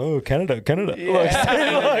background going, "Oh, Canada."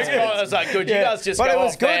 I was like, good. You guys just But go it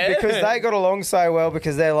was off good there. because they got along so well,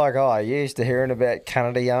 because they're like, oh, you used to hearing about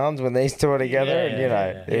Canada yarns when these two are together.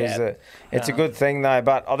 Yeah, And, it's a good thing, though.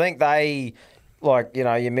 But I think they, like,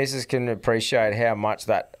 your missus can appreciate how much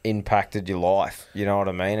that impacted your life. You know what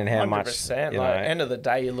I mean? And how 100%. much, Like, end of the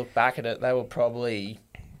day, you look back at it, they were probably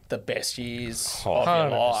the best years of your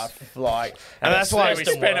 100%. life. Like, And that's why we it's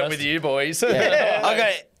the spent it worst. with you boys.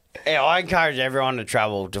 I encourage everyone to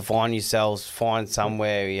travel, to find yourselves, find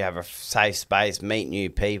somewhere you have a safe space, meet new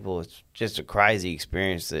people. It's just a crazy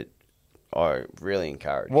experience that I really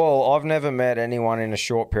encourage. Well, I've never met anyone in a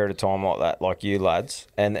short period of time like that, like you lads,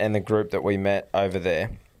 and the group that we met over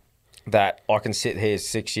there, that I can sit here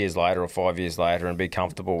 6 years later or 5 years later and be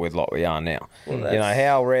comfortable with like we are now.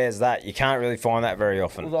 How rare is that? You can't really find that very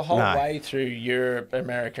often. Well, the whole No. way through Europe,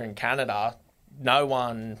 America, and Canada, no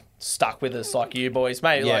one stuck with us like you boys.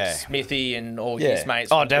 Maybe like Yeah. Smithy and all Yeah. his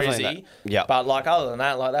mates. Oh, from definitely Brizzy. that. Yeah. But like other than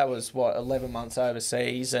that, like that was 11 months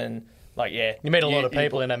overseas, and like You meet a lot of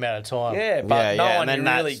people in that amount of time. Yeah, but Yeah, no yeah, one and you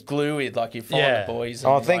then really that's- glue with. Like you find Yeah. the boys.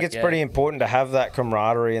 I and, think like, it's pretty important to have that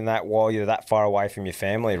camaraderie and that while you're that far away from your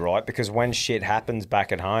family, right? Because when shit happens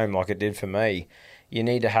back at home, like it did for me, you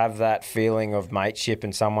need to have that feeling of mateship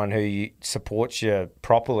and someone who supports you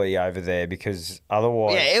properly over there, because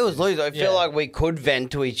otherwise... Yeah, it was loose. I feel Yeah. like we could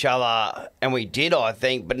vent to each other, and we did, I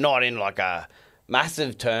think, but not in like a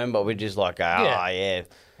massive term, but we just like, Yeah,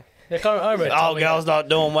 kind of, oh, girl's not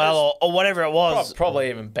doing well, or whatever it was. Probably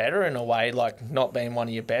even better in a way, like not being one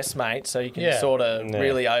of your best mates, so you can Yeah. sort of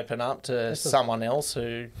really open up to someone else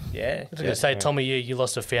who, I was going to say, Tommy, you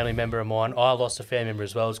lost a family member of mine. I lost a family member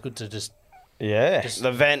as well. It's good to just Yeah.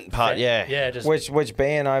 The vent part, yeah, just Which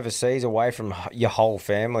being overseas away from your whole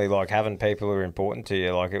family, like having people who are important to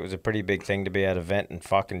you, like it was a pretty big thing to be able to vent and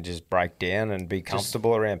fucking just break down and be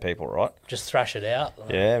comfortable around people, right? just thrash it out.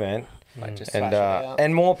 Yeah, man. like, just And thrash it out.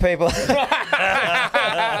 and more people.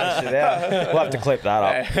 Thrash it out. We'll have to clip that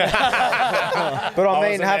up. But I mean,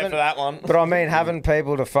 wasn't there having for that one. But I mean, having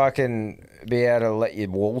people to fucking be able to let your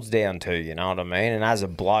walls down to, you know what I mean? And as a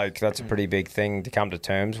bloke, that's a pretty big thing to come to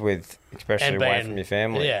terms with, especially away from your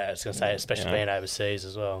family. Yeah, I was going to say, especially being overseas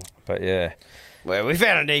as well. But yeah. Well, we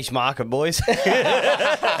found a niche market, boys.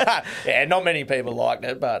 Yeah, not many people liked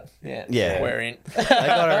it, but Yeah. we're in. They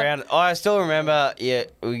got around. I still remember. Yeah,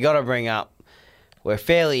 we got to bring up. We're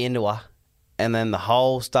fairly into her, and then the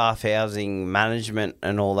whole staff housing management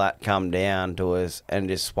and all that come down to us and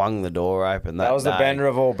just swung the door open. That That was the day. bender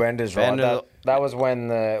of all benders, right? Bender- That was when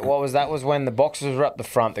the boxes were up the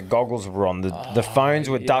front, the goggles were on, the phones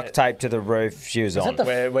were duct taped to the roof. She was on.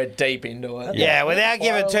 We're deep into it. Yeah, without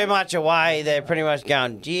giving too much away, they're pretty much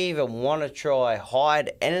going, do you even want to try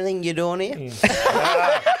hide anything you're doing here?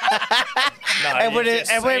 And we've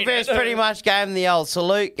pretty much gave them the old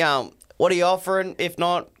salute, going, what are you offering? If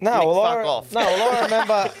not, fuck off.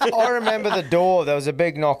 I remember the door. There was a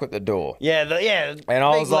big knock at the door. Yeah. And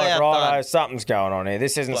I was like, right, something's going on here.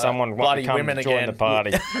 This isn't someone wanting to come women join again. the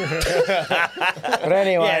party. But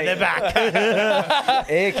anyway, Yeah, they're back.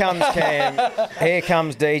 here comes Cam. Here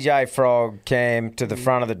comes DJ Frog Cam to the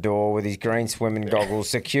front of the door with his green swimming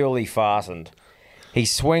goggles securely fastened. He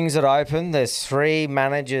swings it open. There's 3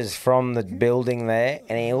 managers from the building there,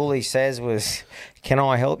 and all he says was, "Can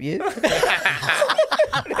I help you?" It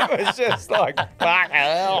was just like, fuck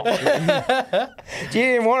hell. Do you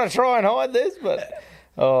even want to try and hide this? But,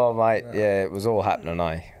 oh, mate, yeah, it was all happening,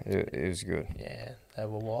 eh? It was good. Yeah, they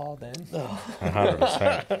were wild then.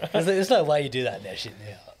 100%. There's no way you do that now, shit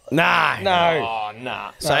now. No. Oh,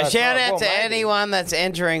 nah. So No, shout it's not. out to Well, maybe. anyone that's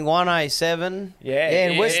entering 107. Yeah,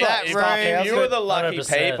 and with that if room, you were the lucky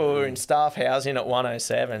 100%. people who were in staff housing at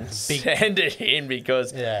 107, send it in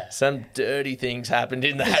because some dirty things happened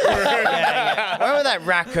in that room. Remember that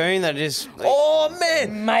raccoon that just... Oh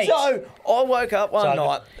man, Mate. So I woke up one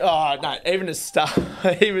night. Oh no, even to start.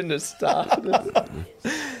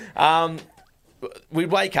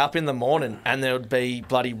 We'd wake up in the morning and there would be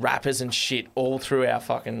bloody wrappers and shit all through our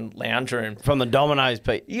fucking lounge room. From the Domino's,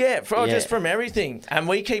 Pete. Yeah, just from everything. And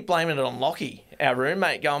we keep blaming it on Lockie, our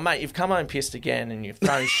roommate, going, mate, you've come home pissed again and you've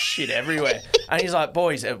thrown shit everywhere. And he's like,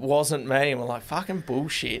 boys, it wasn't me. And we're like, fucking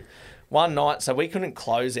bullshit. One night, so we couldn't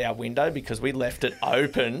close our window because we left it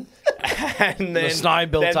open. And then, snow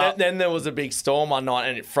built up. Then there was a big storm one night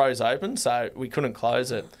and it froze open, so we couldn't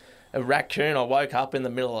close it. A raccoon, I woke up in the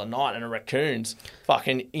middle of the night and a raccoon's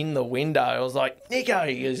fucking in the window. I was like, Nicho,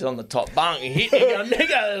 he's on the top bunk. He hit me, going, Nicho,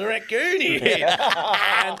 there's a raccoon here.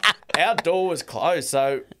 And our door was closed,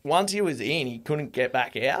 so once he was in, he couldn't get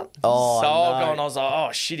back out. Oh, so no. I was like,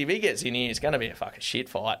 oh shit, if he gets in here, it's going to be a fucking shit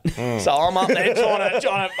fight. So I'm up there trying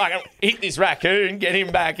to fucking hit this raccoon, get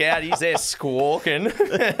him back out. He's there squawking.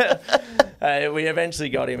 We eventually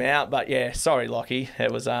got him out, but yeah, sorry, Lockie. It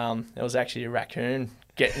was actually a raccoon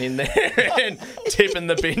getting in there and tipping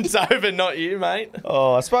the bins over, not you, mate.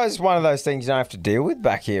 Oh, I suppose it's one of those things you don't have to deal with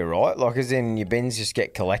back here, right? Like, as in your bins just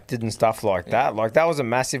get collected and stuff like that. Like, that was a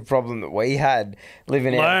massive problem that we had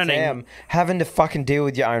living out of town, having to fucking deal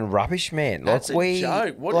with your own rubbish, man. That's a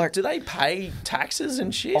joke. What, do they pay taxes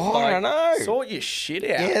and shit? I don't know. Sort your shit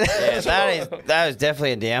out. Yeah, that is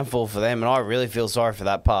definitely a downfall for them, and I really feel sorry for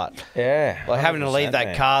that part. Yeah. Like having to leave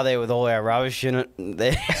that car there with all our rubbish in it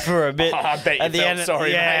there for a bit. I bet you felt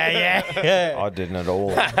sorry, mate. Yeah. I didn't at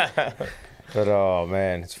all. But, oh,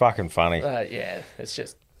 man, it's fucking funny. Yeah, it's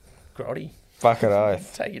just grotty. Fuck it,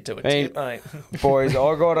 oath. Take it to a tip, mate. Boys,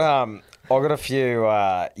 I got a few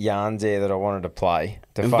yarns here that I wanted to play.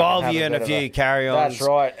 To Involve fucking you have in a few bit of carry-ons. That's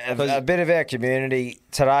right. A bit of our community.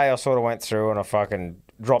 Today I sort of went through and I fucking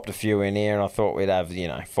dropped a few in here and I thought we'd have,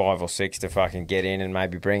 5 or 6 to fucking get in and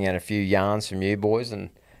maybe bring in a few yarns from you boys and,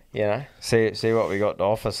 see what we got to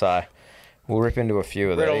offer. So we'll rip into a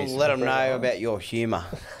few of these. Let them know about your humour.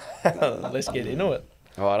 Let's get into it.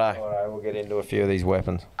 Righto. All right, we'll get into a few of these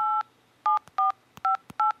weapons.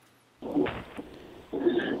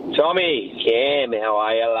 Tommy, Cam, how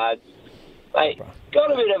are you, lads? Mate,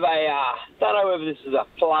 got a bit of a, don't know whether this is a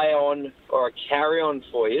play-on or a carry-on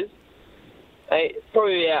for you. Mate,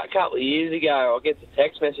 probably about a couple of years ago, I get the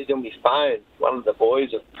text message on my phone. One of the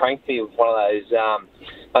boys have pranked me with one of those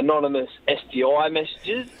anonymous STI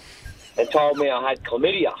messages and told me I had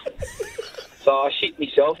chlamydia. So I shit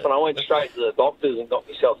myself and I went straight to the doctors and got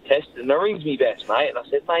myself tested. And it rings me best, mate. And I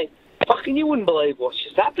said, mate, fucking you wouldn't believe what's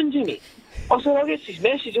just happened to me. I said, I get this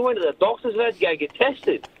message. I went to the doctors and I had to go get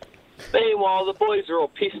tested. Meanwhile, the boys are all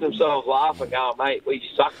pissing themselves laughing, going, mate, we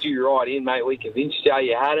sucked you right in, mate. We convinced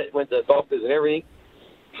you had it. Went to the doctors and everything.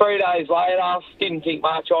 3 days later, didn't think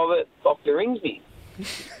much of it. Doctor rings me.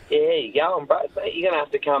 Yeah, you going, bro? Mate, you're going to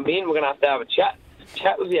have to come in. We're going to have a chat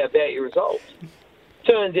with you about your results.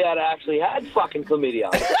 Turns out I actually had fucking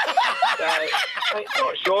chlamydia. So, mate,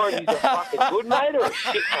 not sure if he's a fucking good mate or a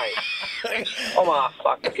shit mate. I'm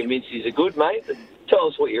fucking convinced he's a good mate. But tell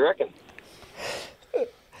us what you reckon.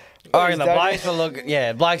 I reckon the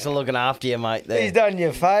blokes are looking after you, mate. There. He's done you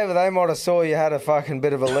a favour. They might have saw you had a fucking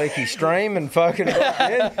bit of a leaky stream and fucking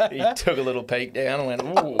in. He took a little peek down and went,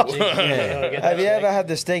 ooh. Have you ever had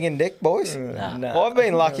the stinging dick, boys? No. I've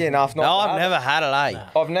been lucky enough not to No, have I've never had it, eh?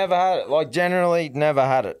 I've never had it. Like, generally, never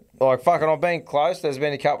had it. Like, fucking, I've been close. There's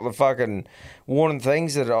been a couple of fucking warning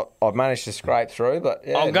things that I've managed to scrape through, but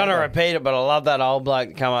yeah, I'm going to repeat it, but I love that old bloke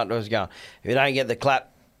that come up to us going, if you don't get the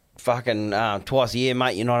clap fucking twice a year,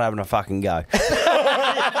 mate, you're not having a fucking go.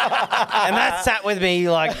 And that sat with me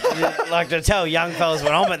like to tell young fellas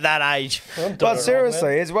when I'm at that age. But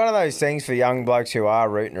seriously, it's one of those things for young blokes who are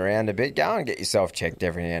rooting around a bit. Go and get yourself checked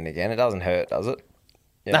every now and again. It doesn't hurt, does it?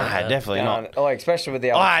 You No, know? definitely not. Like, especially with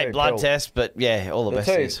the other I two hate blood pills. tests, but yeah, all the best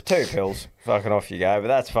is. Two pills, fucking off you go. But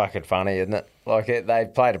that's fucking funny, isn't it? Like, they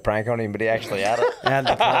played a prank on him, but he actually had it. Had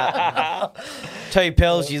the clap. 2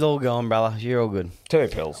 pills, you're all gone, brother. You're all good. 2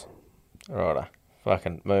 pills. Righto.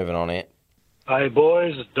 Fucking moving on here. Hey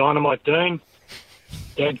boys, it's Dynamite Dean,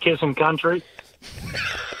 Dead Kissing Country.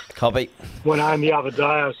 Copy. Went home the other day,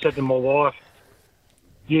 I said to my wife,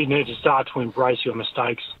 you need to start to embrace your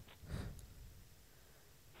mistakes.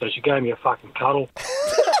 So she gave me a fucking cuddle.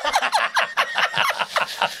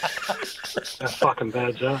 That's fucking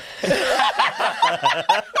bad, Joe.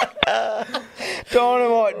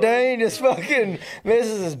 Dynamite Dean just fucking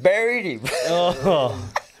Mrs. has buried him. Oh,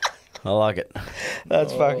 I like it.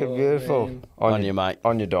 That's fucking beautiful. On you, mate.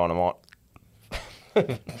 On your Dynamite.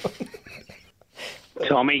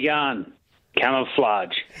 Tommy Gunn,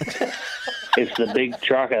 camouflage. It's the big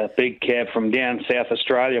trucker, big cab from down South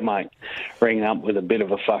Australia, mate, ringing up with a bit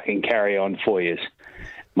of a fucking carry-on for you.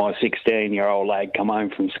 My 16-year-old lad come home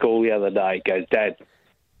from school the other day, goes, Dad,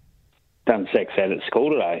 done sex ed at school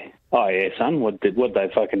today. Oh, yeah, son, what did they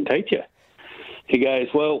fucking teach you? He goes,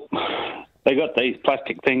 well, they got these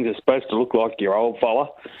plastic things that are supposed to look like your old fella,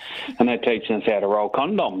 and they're teaching us how to roll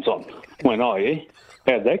condoms on. I went, oh, yeah?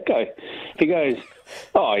 How'd that go? He goes,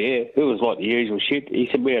 oh, yeah, it was like the usual shit. He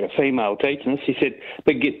said, we had a female teaching us. He said,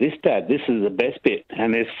 but get this, Dad, this is the best bit.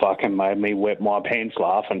 And this fucking made me wet my pants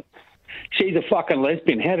laughing. She's a fucking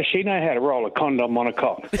lesbian. How does she know how to roll a condom on a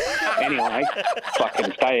cock? Anyway,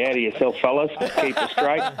 fucking stay out of yourself, fellas. Keep it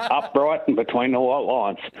straight, upright, and between the white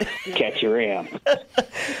lines. Catch you around.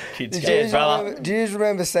 Do you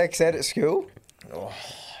remember sex ed at school?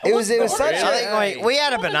 It was such. I think we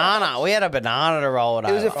had a banana. We had a banana to roll it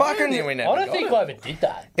over. It was a fucking. I don't think I ever did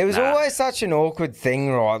that. It was always such an awkward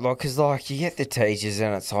thing, right? Like, because you get the teachers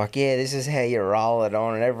and it's like, yeah, this is how you roll it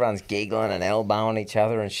on, and everyone's giggling and elbowing each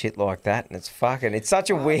other and shit like that, and it's such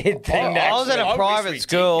a weird thing. I was in a private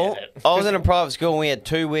school. I was in a private school, and we had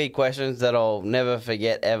 2 weird questions that I'll never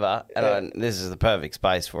forget ever. And this is the perfect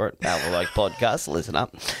space for it. Alpha Like Podcast, listen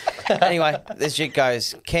up. Anyway, this shit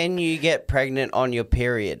goes, can you get pregnant on your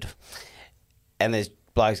period? And there's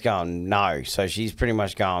blokes going, no. So she's pretty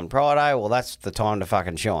much going, righto, well, that's the time to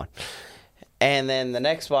fucking shine. And then the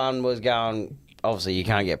next one was going, obviously you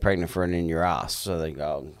can't get pregnant for it in your ass. So they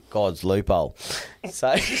go, God's loophole.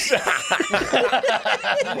 So fucking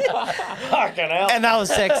hell. And that was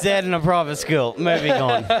sex ed in a private school. Moving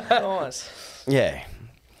on. Nice. Yeah.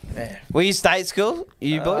 Were you state school,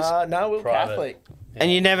 you boys? No, we were Catholic. And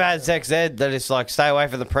you never had sex ed that it's like, stay away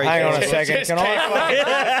from the priest. Hang on a second, can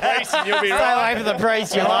I? You'll be Stay away from the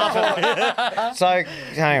priest, you're laughing. So,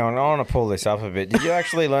 hang on, I want to pull this up a bit. Did you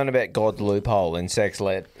actually learn about God's loophole in sex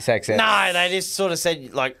ed? No, they just sort of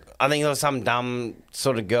said, like, I think there was some dumb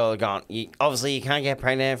sort of girl going, obviously you can't get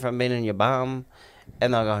pregnant from being in your bum.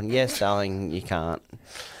 And they're going, yes, darling, you can't.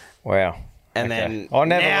 Wow. And then I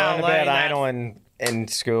never now learned about that- anal in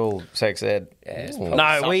school, sex ed.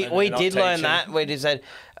 No, we did learn that. We just said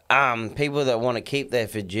people that want to keep their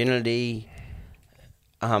virginity,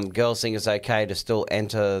 girls think it's okay to still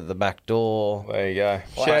enter the back door. There you go.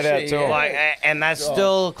 Well, Shout out actually, to yeah. them. Like, and that's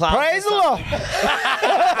still class. Praise the Lord.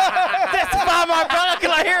 Testify, my brother.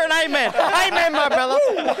 Can I hear an amen? Amen, my brother.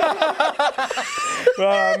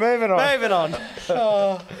 Right, moving on. Moving on.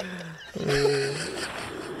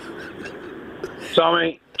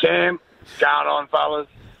 Tommy, Cam, going on, fellas?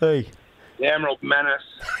 Hey. The Emerald Menace.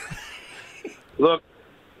 Look,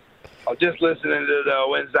 I was just listening to the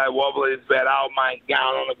Wednesday Wobbly about old mate going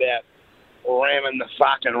on about ramming the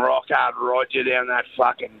fucking rock hard Roger down that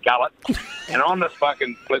fucking gullet. And on the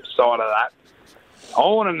fucking flip side of that, I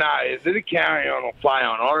want to know, is it a carry on or play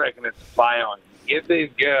on? I reckon it's a play on. You get these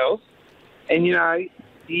girls, and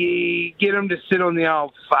you get them to sit on the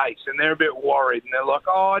old face, and they're a bit worried, and they're like,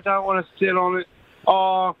 oh, I don't want to sit on it.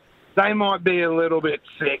 Oh, they might be a little bit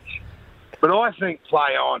sick. But I think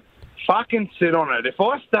play on. Fucking sit on it. If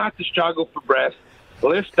I start to struggle for breath,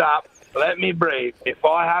 lift up, let me breathe. If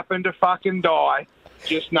I happen to fucking die,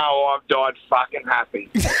 just know I've died fucking happy.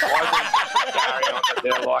 I think carry on it.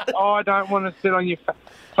 They're like, oh, I don't want to sit on your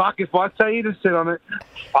fuck, if I tell you to sit on it,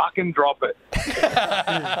 fucking drop it.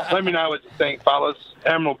 Let me know what you think, fellas.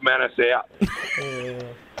 Emerald Menace out.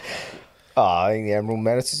 Oh, I think the Emerald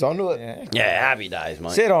Menace is onto it. Yeah, happy days,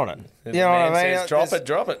 mate. Sit on it. You know what I mean? Says,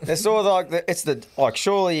 drop it. It's sort of like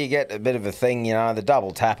surely you get a bit of a thing, you know, the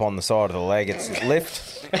double tap on the side of the leg. It's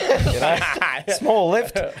lift, you know, small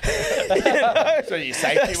lift. So your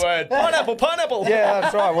safety word, pineapple. Yeah,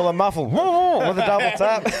 that's right. Well, a muffle with a double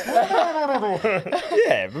tap.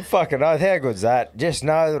 Yeah, but fucking oath, how good's that? Just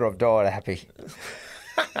know that I've died happy.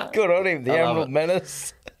 Good on him, the Emerald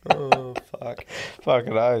Menace. Oh, fuck.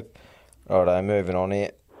 Fucking oath. Righto, moving on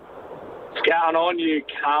here. What's going on, you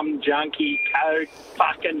cum junkie, code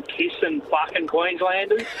fucking kissing fucking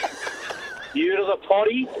Queenslanders? You to the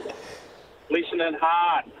potty, listening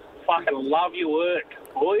hard. Fucking love your work,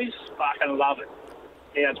 boys. Fucking love it.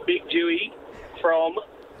 Yeah, it's Big Dewey from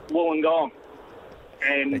Wollongong.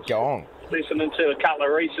 And listening to a couple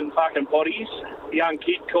of recent fucking potties. Young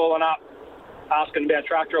kid calling up, asking about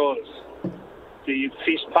truck drivers. Do you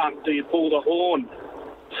fist pump? Do you pull the horn?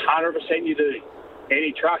 100% you do.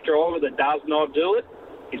 Any truck driver that does not do it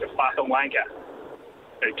is a fucking wanker.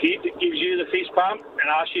 A kid that gives you the fist pump and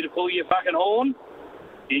asks you to pull your fucking horn,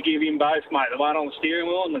 you give him both, mate. The one on the steering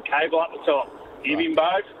wheel and the cable up the top. Give him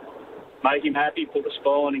both, make him happy, put a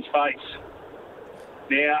smile on his face.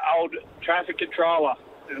 Now, old traffic controller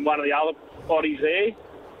and one of the other bodies there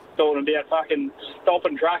talking about fucking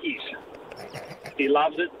stopping truckies. He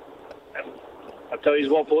loves it. I tell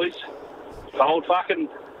you what, boys, the old fucking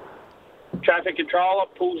traffic controller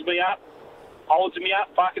pulls me up, holds me up,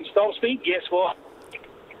 fucking stops me. Guess what?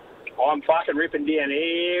 I'm fucking ripping down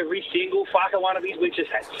every single fucking one of his witches'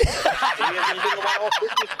 hats. Every single one off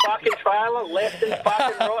with this fucking trailer, left and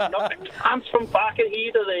fucking right. Not the cunts from fucking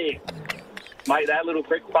here to there. Mate, that little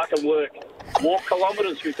prick fucking work. Walk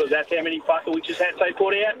kilometres because that's how many fucking witches' hats they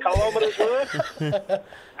put out. Kilometres worth.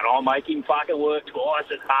 And I'll make him fucking work twice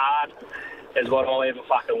as hard as what I ever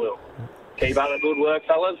fucking will. Keep up the good work,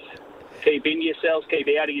 fellas. Keep in yourselves, keep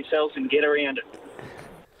out of yourselves, and get around it.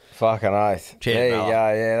 Fucking oath. Cheers, there you fella.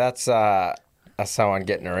 go. Yeah, that's someone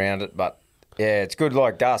getting around it. But yeah, it's good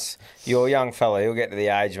like Gus. You're a young fella. You'll get to the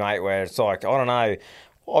age, mate, where it's like, I don't know,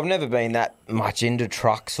 I've never been that much into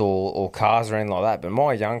trucks or cars or anything like that, but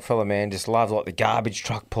my young fella, man, just loves, like, the garbage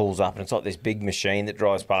truck pulls up and it's like this big machine that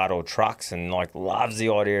drives past all trucks and, like, loves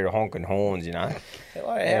the idea of honking horns, you know.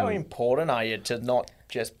 How important are you to not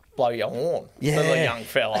just blow your horn for Yeah. the young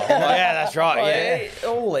fella? Yeah, that's right, yeah.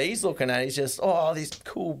 All he's looking at is just, this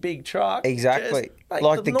cool big truck. Exactly. Just make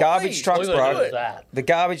Like the garbage noise. trucks, All you gotta bro. do is that. The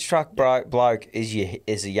garbage truck bloke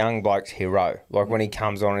is a young bloke's hero. Like when he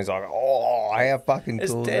comes on, he's like, oh, how fucking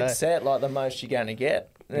It's cool dead is that? set, like the most you're going to get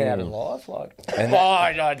out of life. Like, And no,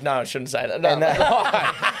 I shouldn't say that. No, And that-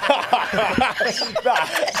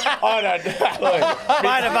 I don't.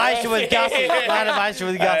 Motivation with Gussie. Motivation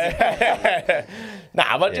with Gussie.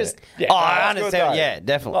 Nah, but just Oh, I that's understand. good, though. Yeah,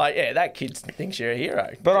 definitely. like that kid thinks you're a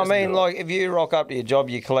hero. But I Just mean, do it. like, if you rock up to your job,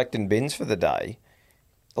 you're collecting bins for the day,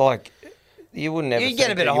 like, you wouldn't ever You get a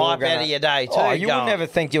think bit that of you were hype gonna- out of your day too. Oh, you going, would never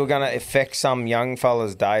think you were going to affect some young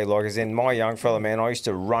fella's day. Like, as in my young fella, man, I used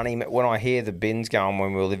to run him when I hear the bins going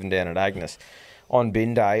when we were living down at Agnes. On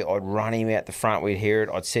bin day, I'd run him out the front. We'd hear it.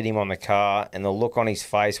 I'd sit him on the car, and the look on his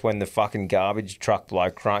face when the fucking garbage truck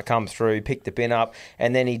bloke come through, pick the bin up,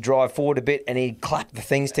 and then he'd drive forward a bit and he'd clap the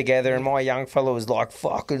things together. And my young fella was like,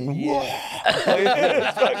 "Fucking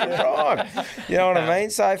it's fucking prime." You know what I mean?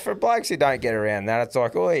 So for blokes who don't get around that, it's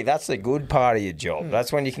like, oi, that's the good part of your job.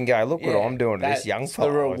 That's when you can go, look what I'm doing to this young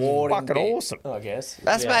fella. The rewarding It's fucking bit, awesome. I guess.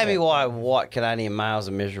 That's maybe why white Canadian males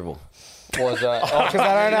are miserable. Was because they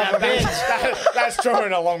don't have a bin. That's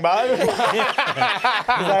drawing a long bow. They don't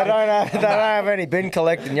have any bin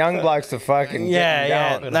collecting young blokes to fucking Yeah, get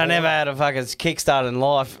yeah. them They going. never had a fucking kickstart in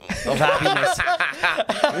life of happiness.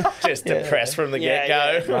 Just depressed from the Yeah,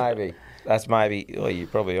 get-go. Maybe that's maybe. Oh, you're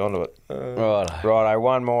probably onto it. Right. Righto,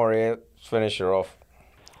 one more here. Let's finish her off.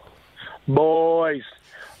 Boys,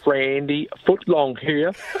 Randy Footlong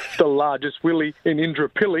here, the largest willy in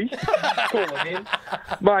Indrapilli. Calling in.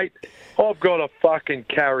 Mate, I've got a fucking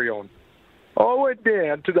carry-on. I went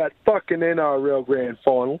down to that fucking NRL grand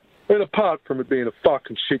final, and apart from it being a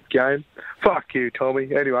fucking shit game, fuck you,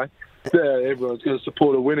 Tommy. Anyway, everyone's going to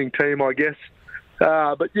support a winning team, I guess.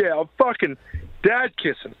 But yeah, I'm fucking dad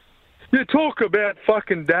kissing. You talk about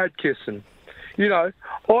fucking dad kissing. You know,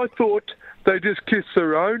 I thought they just kiss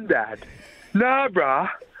their own dad. Nah, bruh.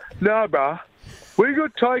 We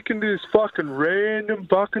got taken to this fucking random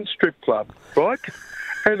fucking strip club, right?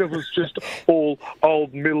 And it was just all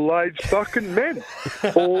old middle-aged fucking men.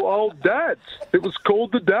 All old dads. It was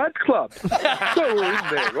called the Dad Club. So we're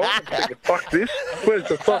in there, right? I'm thinking, fuck this. Where's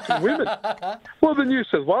the fucking women? Well, the New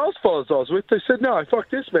South Wales fellas I was with, they said, no,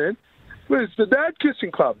 fuck this, man. Where's the Dad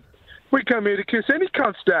Kissing Club? We come here to kiss any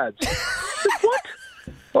cunt's dads. I said, what?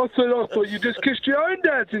 I said, I thought you just kissed your own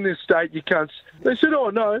dads in this state, you cunts. They said, oh,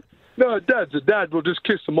 no. No, dad's a dad. We'll just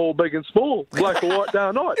kiss them all big and small, black or white, day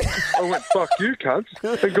or night. I went, fuck you, cunts,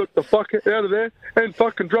 and got the fuck out of there and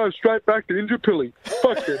fucking drove straight back to Indooroopilly.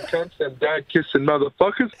 Fuck them cunts, them dad-kissing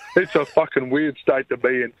motherfuckers. It's a fucking weird state to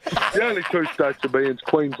be in. The only two states to be in is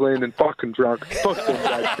Queensland and fucking drunk. Fuck them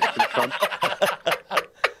dad-kissing cunts.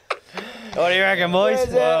 What do you reckon, boys?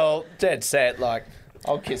 Well, dead set. Like,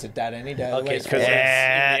 I'll kiss a dad any day of the week.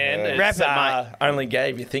 Wrap it, mate. Only gay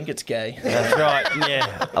if you think it's gay. That's right.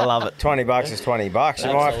 Yeah, I love it. $20 is $20. You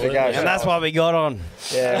might have to go. And that's why we got on.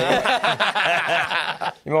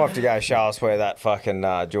 Yeah. You might have to go show us where that fucking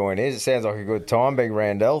joint is. It sounds like a good time, Big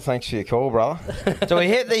Randell. Thanks for your call, brother. Do we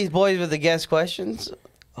hit these boys with the guest questions?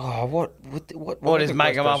 Oh, what is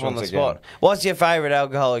make them up on the spot? What's your favourite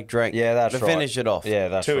alcoholic drink? Yeah, that's to right. finish it off. Yeah,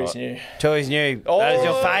 that's Tooheys right. new. Tooheys new. That is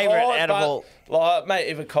your favourite out of all. Like, mate,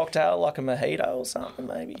 if a cocktail like a mojito or something,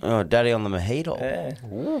 maybe. Oh, daddy on the mojito. Yeah.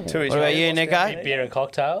 What about you, Nicho? Beer and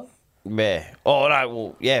cocktail. Yeah. Oh no.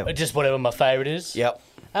 Well, yeah. Just whatever my favourite is. Yep.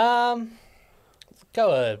 Go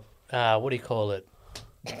what do you call it?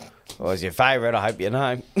 What was your favourite? I hope you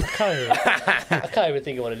know. I can't even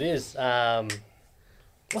think of what it is.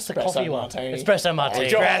 What's the coffee one? Espresso martini.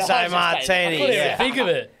 Espresso martini. I couldn't even think of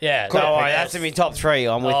it. Yeah. Don't worry, that's in my top 3.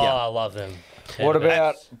 I'm with you. I love them. Yeah, What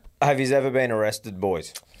about, have you ever been arrested,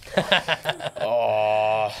 boys?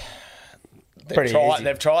 Oh, Pretty easy.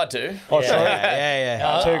 they've tried to. Oh, sorry.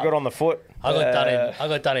 Yeah. Too good on the foot. I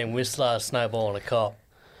got done in Whistler snowballing a cop.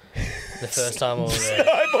 The first time I was there.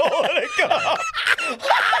 Snowballing a cop.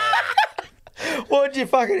 What'd you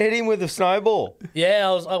fucking hit him with a snowball?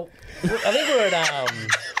 Yeah, I think we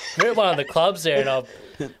were at one of the clubs there, and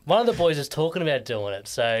one of the boys was talking about doing it.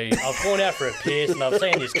 So I've gone out for a piss, and I've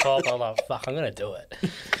seen this cop, and I'm like, fuck, I'm gonna do it.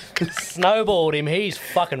 Snowballed him. He's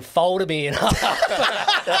fucking folded me in half.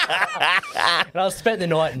 And I spent the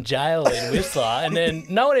night in jail in Whistler, and then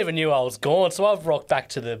no one even knew I was gone. So I've rocked back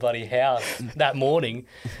to the bloody house that morning.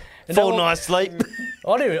 Full night's sleep.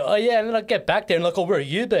 I didn't. Oh yeah, and then I get back there and like, oh, where have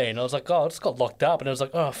you been? I was like, oh, I just got locked up, and I was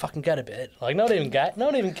like, oh, fucking go to bed. Like, no one even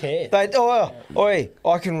cared. I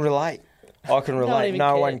can relate.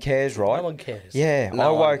 No one cares, right? No one cares. Yeah, I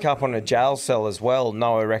woke up on a jail cell as well.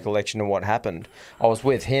 No recollection of what happened. I was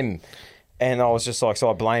with him, and I was just like, so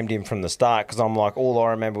I blamed him from the start because I'm like, all I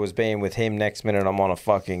remember was being with him. Next minute, I'm on a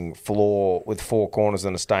fucking floor with 4 corners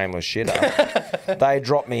and a stainless shitter. They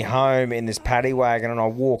dropped me home in this paddy wagon, and I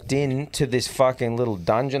walked in to this fucking little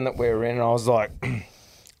dungeon that we were in, and I was like,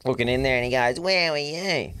 looking in there, and he goes, "Where were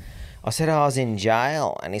you?" I said, I was in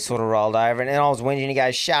jail, and he sort of rolled over, and then I was whinging, he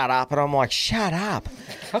goes, "Shut up," and I'm like, "Shut up,"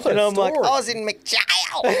 and I'm like, "I was in McJail."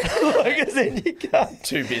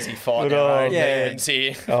 Too busy fighting your own demons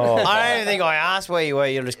here. I don't even think I asked where you were.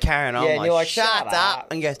 You're just carrying on. Yeah, and you're like, shut up.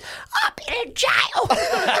 And he goes, "I've been in jail."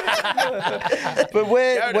 But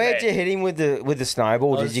where'd you hit him with the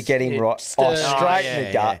snowball? Did you get him right? Straight in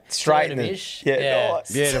the gut. Straight in the... Yeah.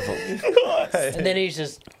 Nice. Beautiful. And then he's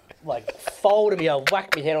just like folded me. I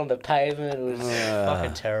whacked my head on the pavement. It was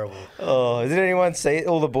fucking terrible. Oh, did anyone see it?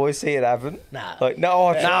 All the boys see it happen? Nah. Like,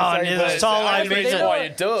 no, it's solo mission. That's why you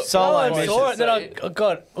do it. Solo I saw it, then I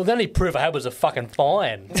got. Well, the only proof I had was a fucking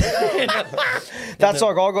fine. That's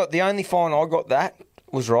like I got the only fine I got that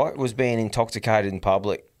was being intoxicated in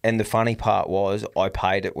public. And the funny part was I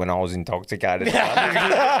paid it when I was intoxicated. Sweet,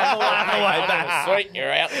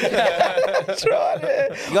 you're out. That's right.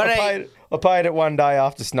 Yeah. I paid it one day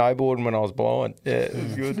after snowboarding when I was blind. Yeah, it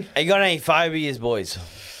was good. You got any phobias, boys?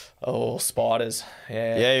 Oh, spiders.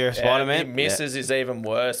 Yeah. Yeah, you're a spider man? Misses is even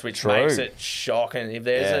worse, which makes it shocking. If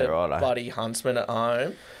there's bloody huntsman at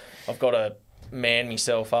home, I've got to man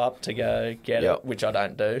myself up to go get it, which I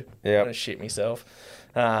don't do. I'm going to shit myself.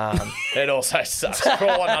 It also sucks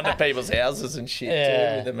crawling under people's houses and shit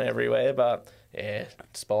too, with them everywhere. But yeah,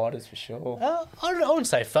 spiders for sure. I wouldn't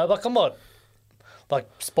say phobic. Like, I'm not like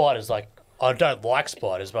spiders. Like, I don't like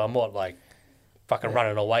spiders, but I'm not like fucking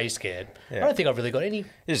running away scared. I don't think I've really got any.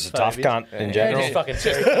 You're just a tough cunt in general. Yeah, just fucking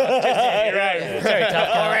very tough.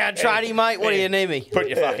 All around tradie, mate. What do you need me? Put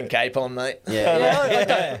your fucking cape on, mate.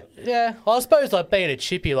 Yeah. I suppose like being a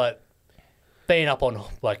chippy, like being up on a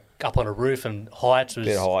roof and heights was.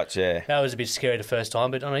 Bit of heights, yeah. That was a bit scary the first time,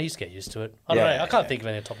 but I know you just get used to it. I don't know. I can't think of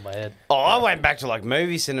any on the top of my head. Oh, I went back to like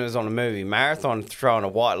movie cinemas on a movie marathon, throwing a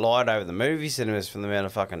white light over the movie cinemas from the amount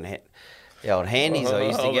of fucking the old handies I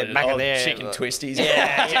used to get back in there. Chicken twisties.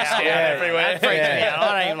 Yeah, everywhere. That freaked me out.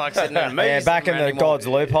 I don't even like sitting in a movie Yeah, back in the anymore. God's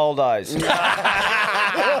loophole days.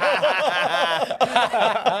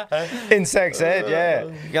 Insect's head, yeah.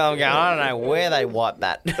 I don't know where they wipe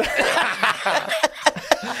that.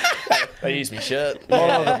 They use me shirt.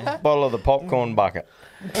 Bottle of the popcorn bucket.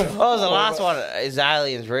 What was the last one? Is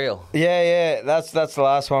aliens real? Yeah, that's the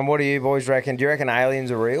last one. What do you boys reckon? Do you reckon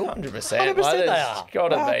aliens are real? 100%. 100% they are.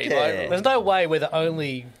 Gotta be. Yeah. Like, There's no way we're the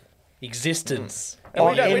only existence. and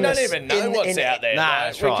we in don't the- even know what's out there. Nah, Like,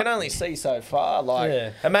 that's we right. can only see so far.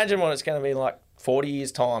 Like, imagine what it's going to be like 40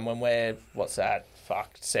 years' time when we're,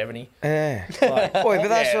 70? Yeah. Boy, but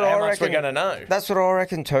that's what I how much reckon. we're going to know. That's what I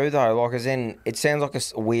reckon too, though. Like, as in, it sounds like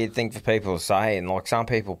a weird thing for people to say, and like some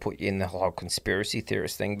people put you in the whole conspiracy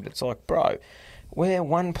theorist thing, but it's like, bro, we're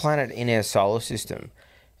one planet in our solar system.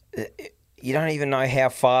 You don't even know how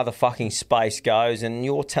far the fucking space goes, and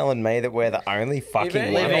you're telling me that we're the only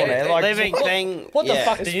fucking one on there. Like, living thing. What the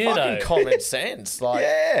fuck It's do you know? fucking common sense. Like,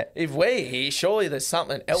 Yeah. if we're here, surely there's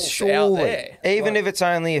something else out surely, there. even if it's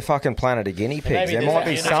only a fucking planet of guinea pigs, Maybe there there's might a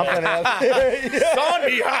be universe. something else. Sign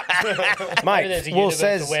me up. Maybe there's a Mate, universe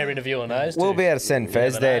says that we're interviewing those we'll two. be able to send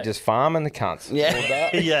Fez never there know. just farming the cunts. Yeah,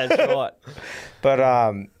 yeah, that's right. But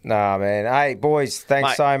nah, man. Hey, boys, thanks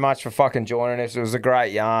Mate. so much for fucking joining us. It was a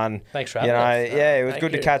great yarn. Thanks for You having know, us. yeah, it was Thank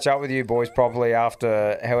good to you. catch up with you boys properly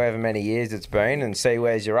after however many years it's been, and see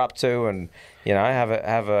where you're up to, and you know, have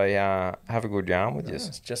a good yarn with you.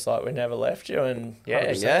 It's just like we never left you, and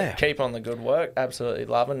Yeah. keep on the good work. Absolutely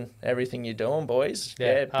loving everything you're doing, boys.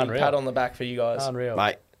 Yeah, Big unreal. pat on the back for you guys. Unreal.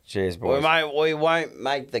 Mate, Cheers, boys. we won't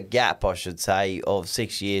make the gap, I should say, of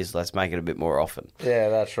 6 years. Let's make it a bit more often. Yeah,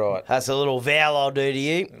 that's right. That's a little vow I'll do to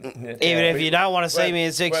you. Even if you don't want to see me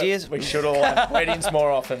in 6 years. We should all have weddings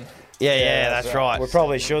more often. Yeah, that's right. We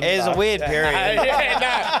probably should. It's a weird period.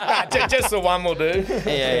 Just the one will do.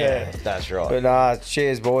 Yeah, that's right. But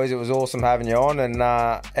cheers, boys. It was awesome having you on, and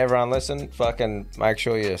everyone listen, fucking make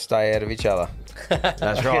sure you stay out of each other.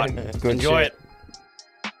 That's right. Good Enjoy shit. it.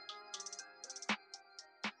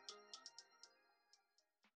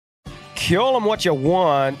 Call them what you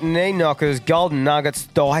want, knee knockers, golden nuggets,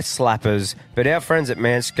 thigh slappers. But our friends at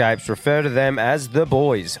Manscaped refer to them as the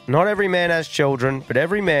boys. Not every man has children, but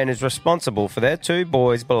every man is responsible for their two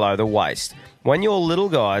boys below the waist. When your little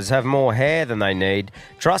guys have more hair than they need,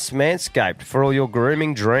 trust Manscaped for all your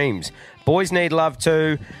grooming dreams. Boys need love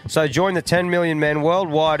too, so join the 10 million men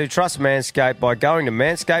worldwide who trust Manscaped by going to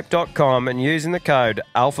manscaped.com and using the code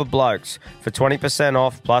ALPHABLOKES for 20%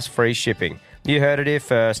 off plus free shipping. You heard it here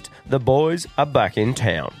first. The boys are back in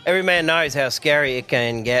town. Every man knows how scary it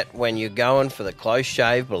can get when you're going for the close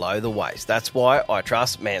shave below the waist. That's why I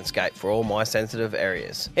trust Manscaped for all my sensitive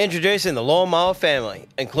areas. Introducing the Lawnmower family,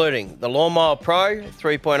 including the Lawnmower Pro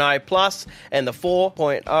 3.0 Plus and the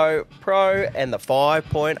 4.0 Pro and the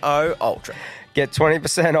 5.0 Ultra. Get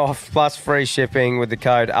 20% off plus free shipping with the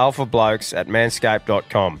code ALPHABLOKES at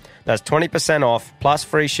manscaped.com. That's 20% off plus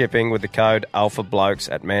free shipping with the code ALPHABLOKES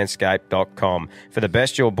at manscaped.com. For the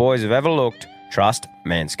best your boys have ever looked, trust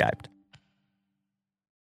Manscaped.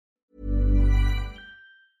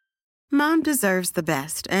 Mom deserves the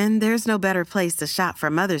best, and there's no better place to shop for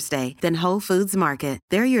Mother's Day than Whole Foods Market.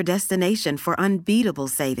 They're your destination for unbeatable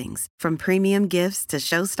savings, from premium gifts to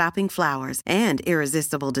show-stopping flowers and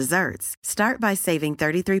irresistible desserts. Start by saving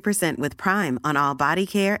 33% with Prime on all body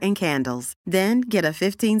care and candles. Then get a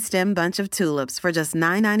 15-stem bunch of tulips for just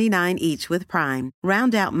 $9.99 each with Prime.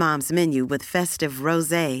 Round out Mom's menu with festive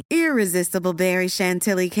rosé, irresistible berry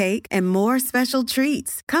chantilly cake, and more special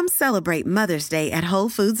treats. Come celebrate Mother's Day at Whole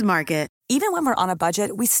Foods Market. Even when we're on a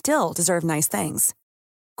budget, we still deserve nice things.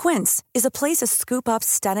 Quince is a place to scoop up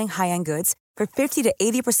stunning high-end goods for 50 to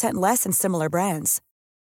 80% less than similar brands.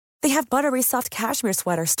 They have buttery soft cashmere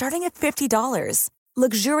sweaters starting at $50,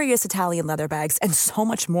 luxurious Italian leather bags, and so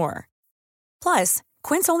much more. Plus,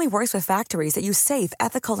 Quince only works with factories that use safe,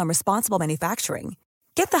 ethical, and responsible manufacturing.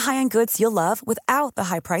 Get the high-end goods you'll love without the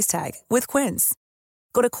high price tag with Quince.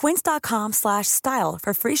 Go to quince.com/style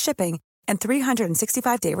for free shipping and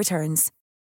 365-day returns.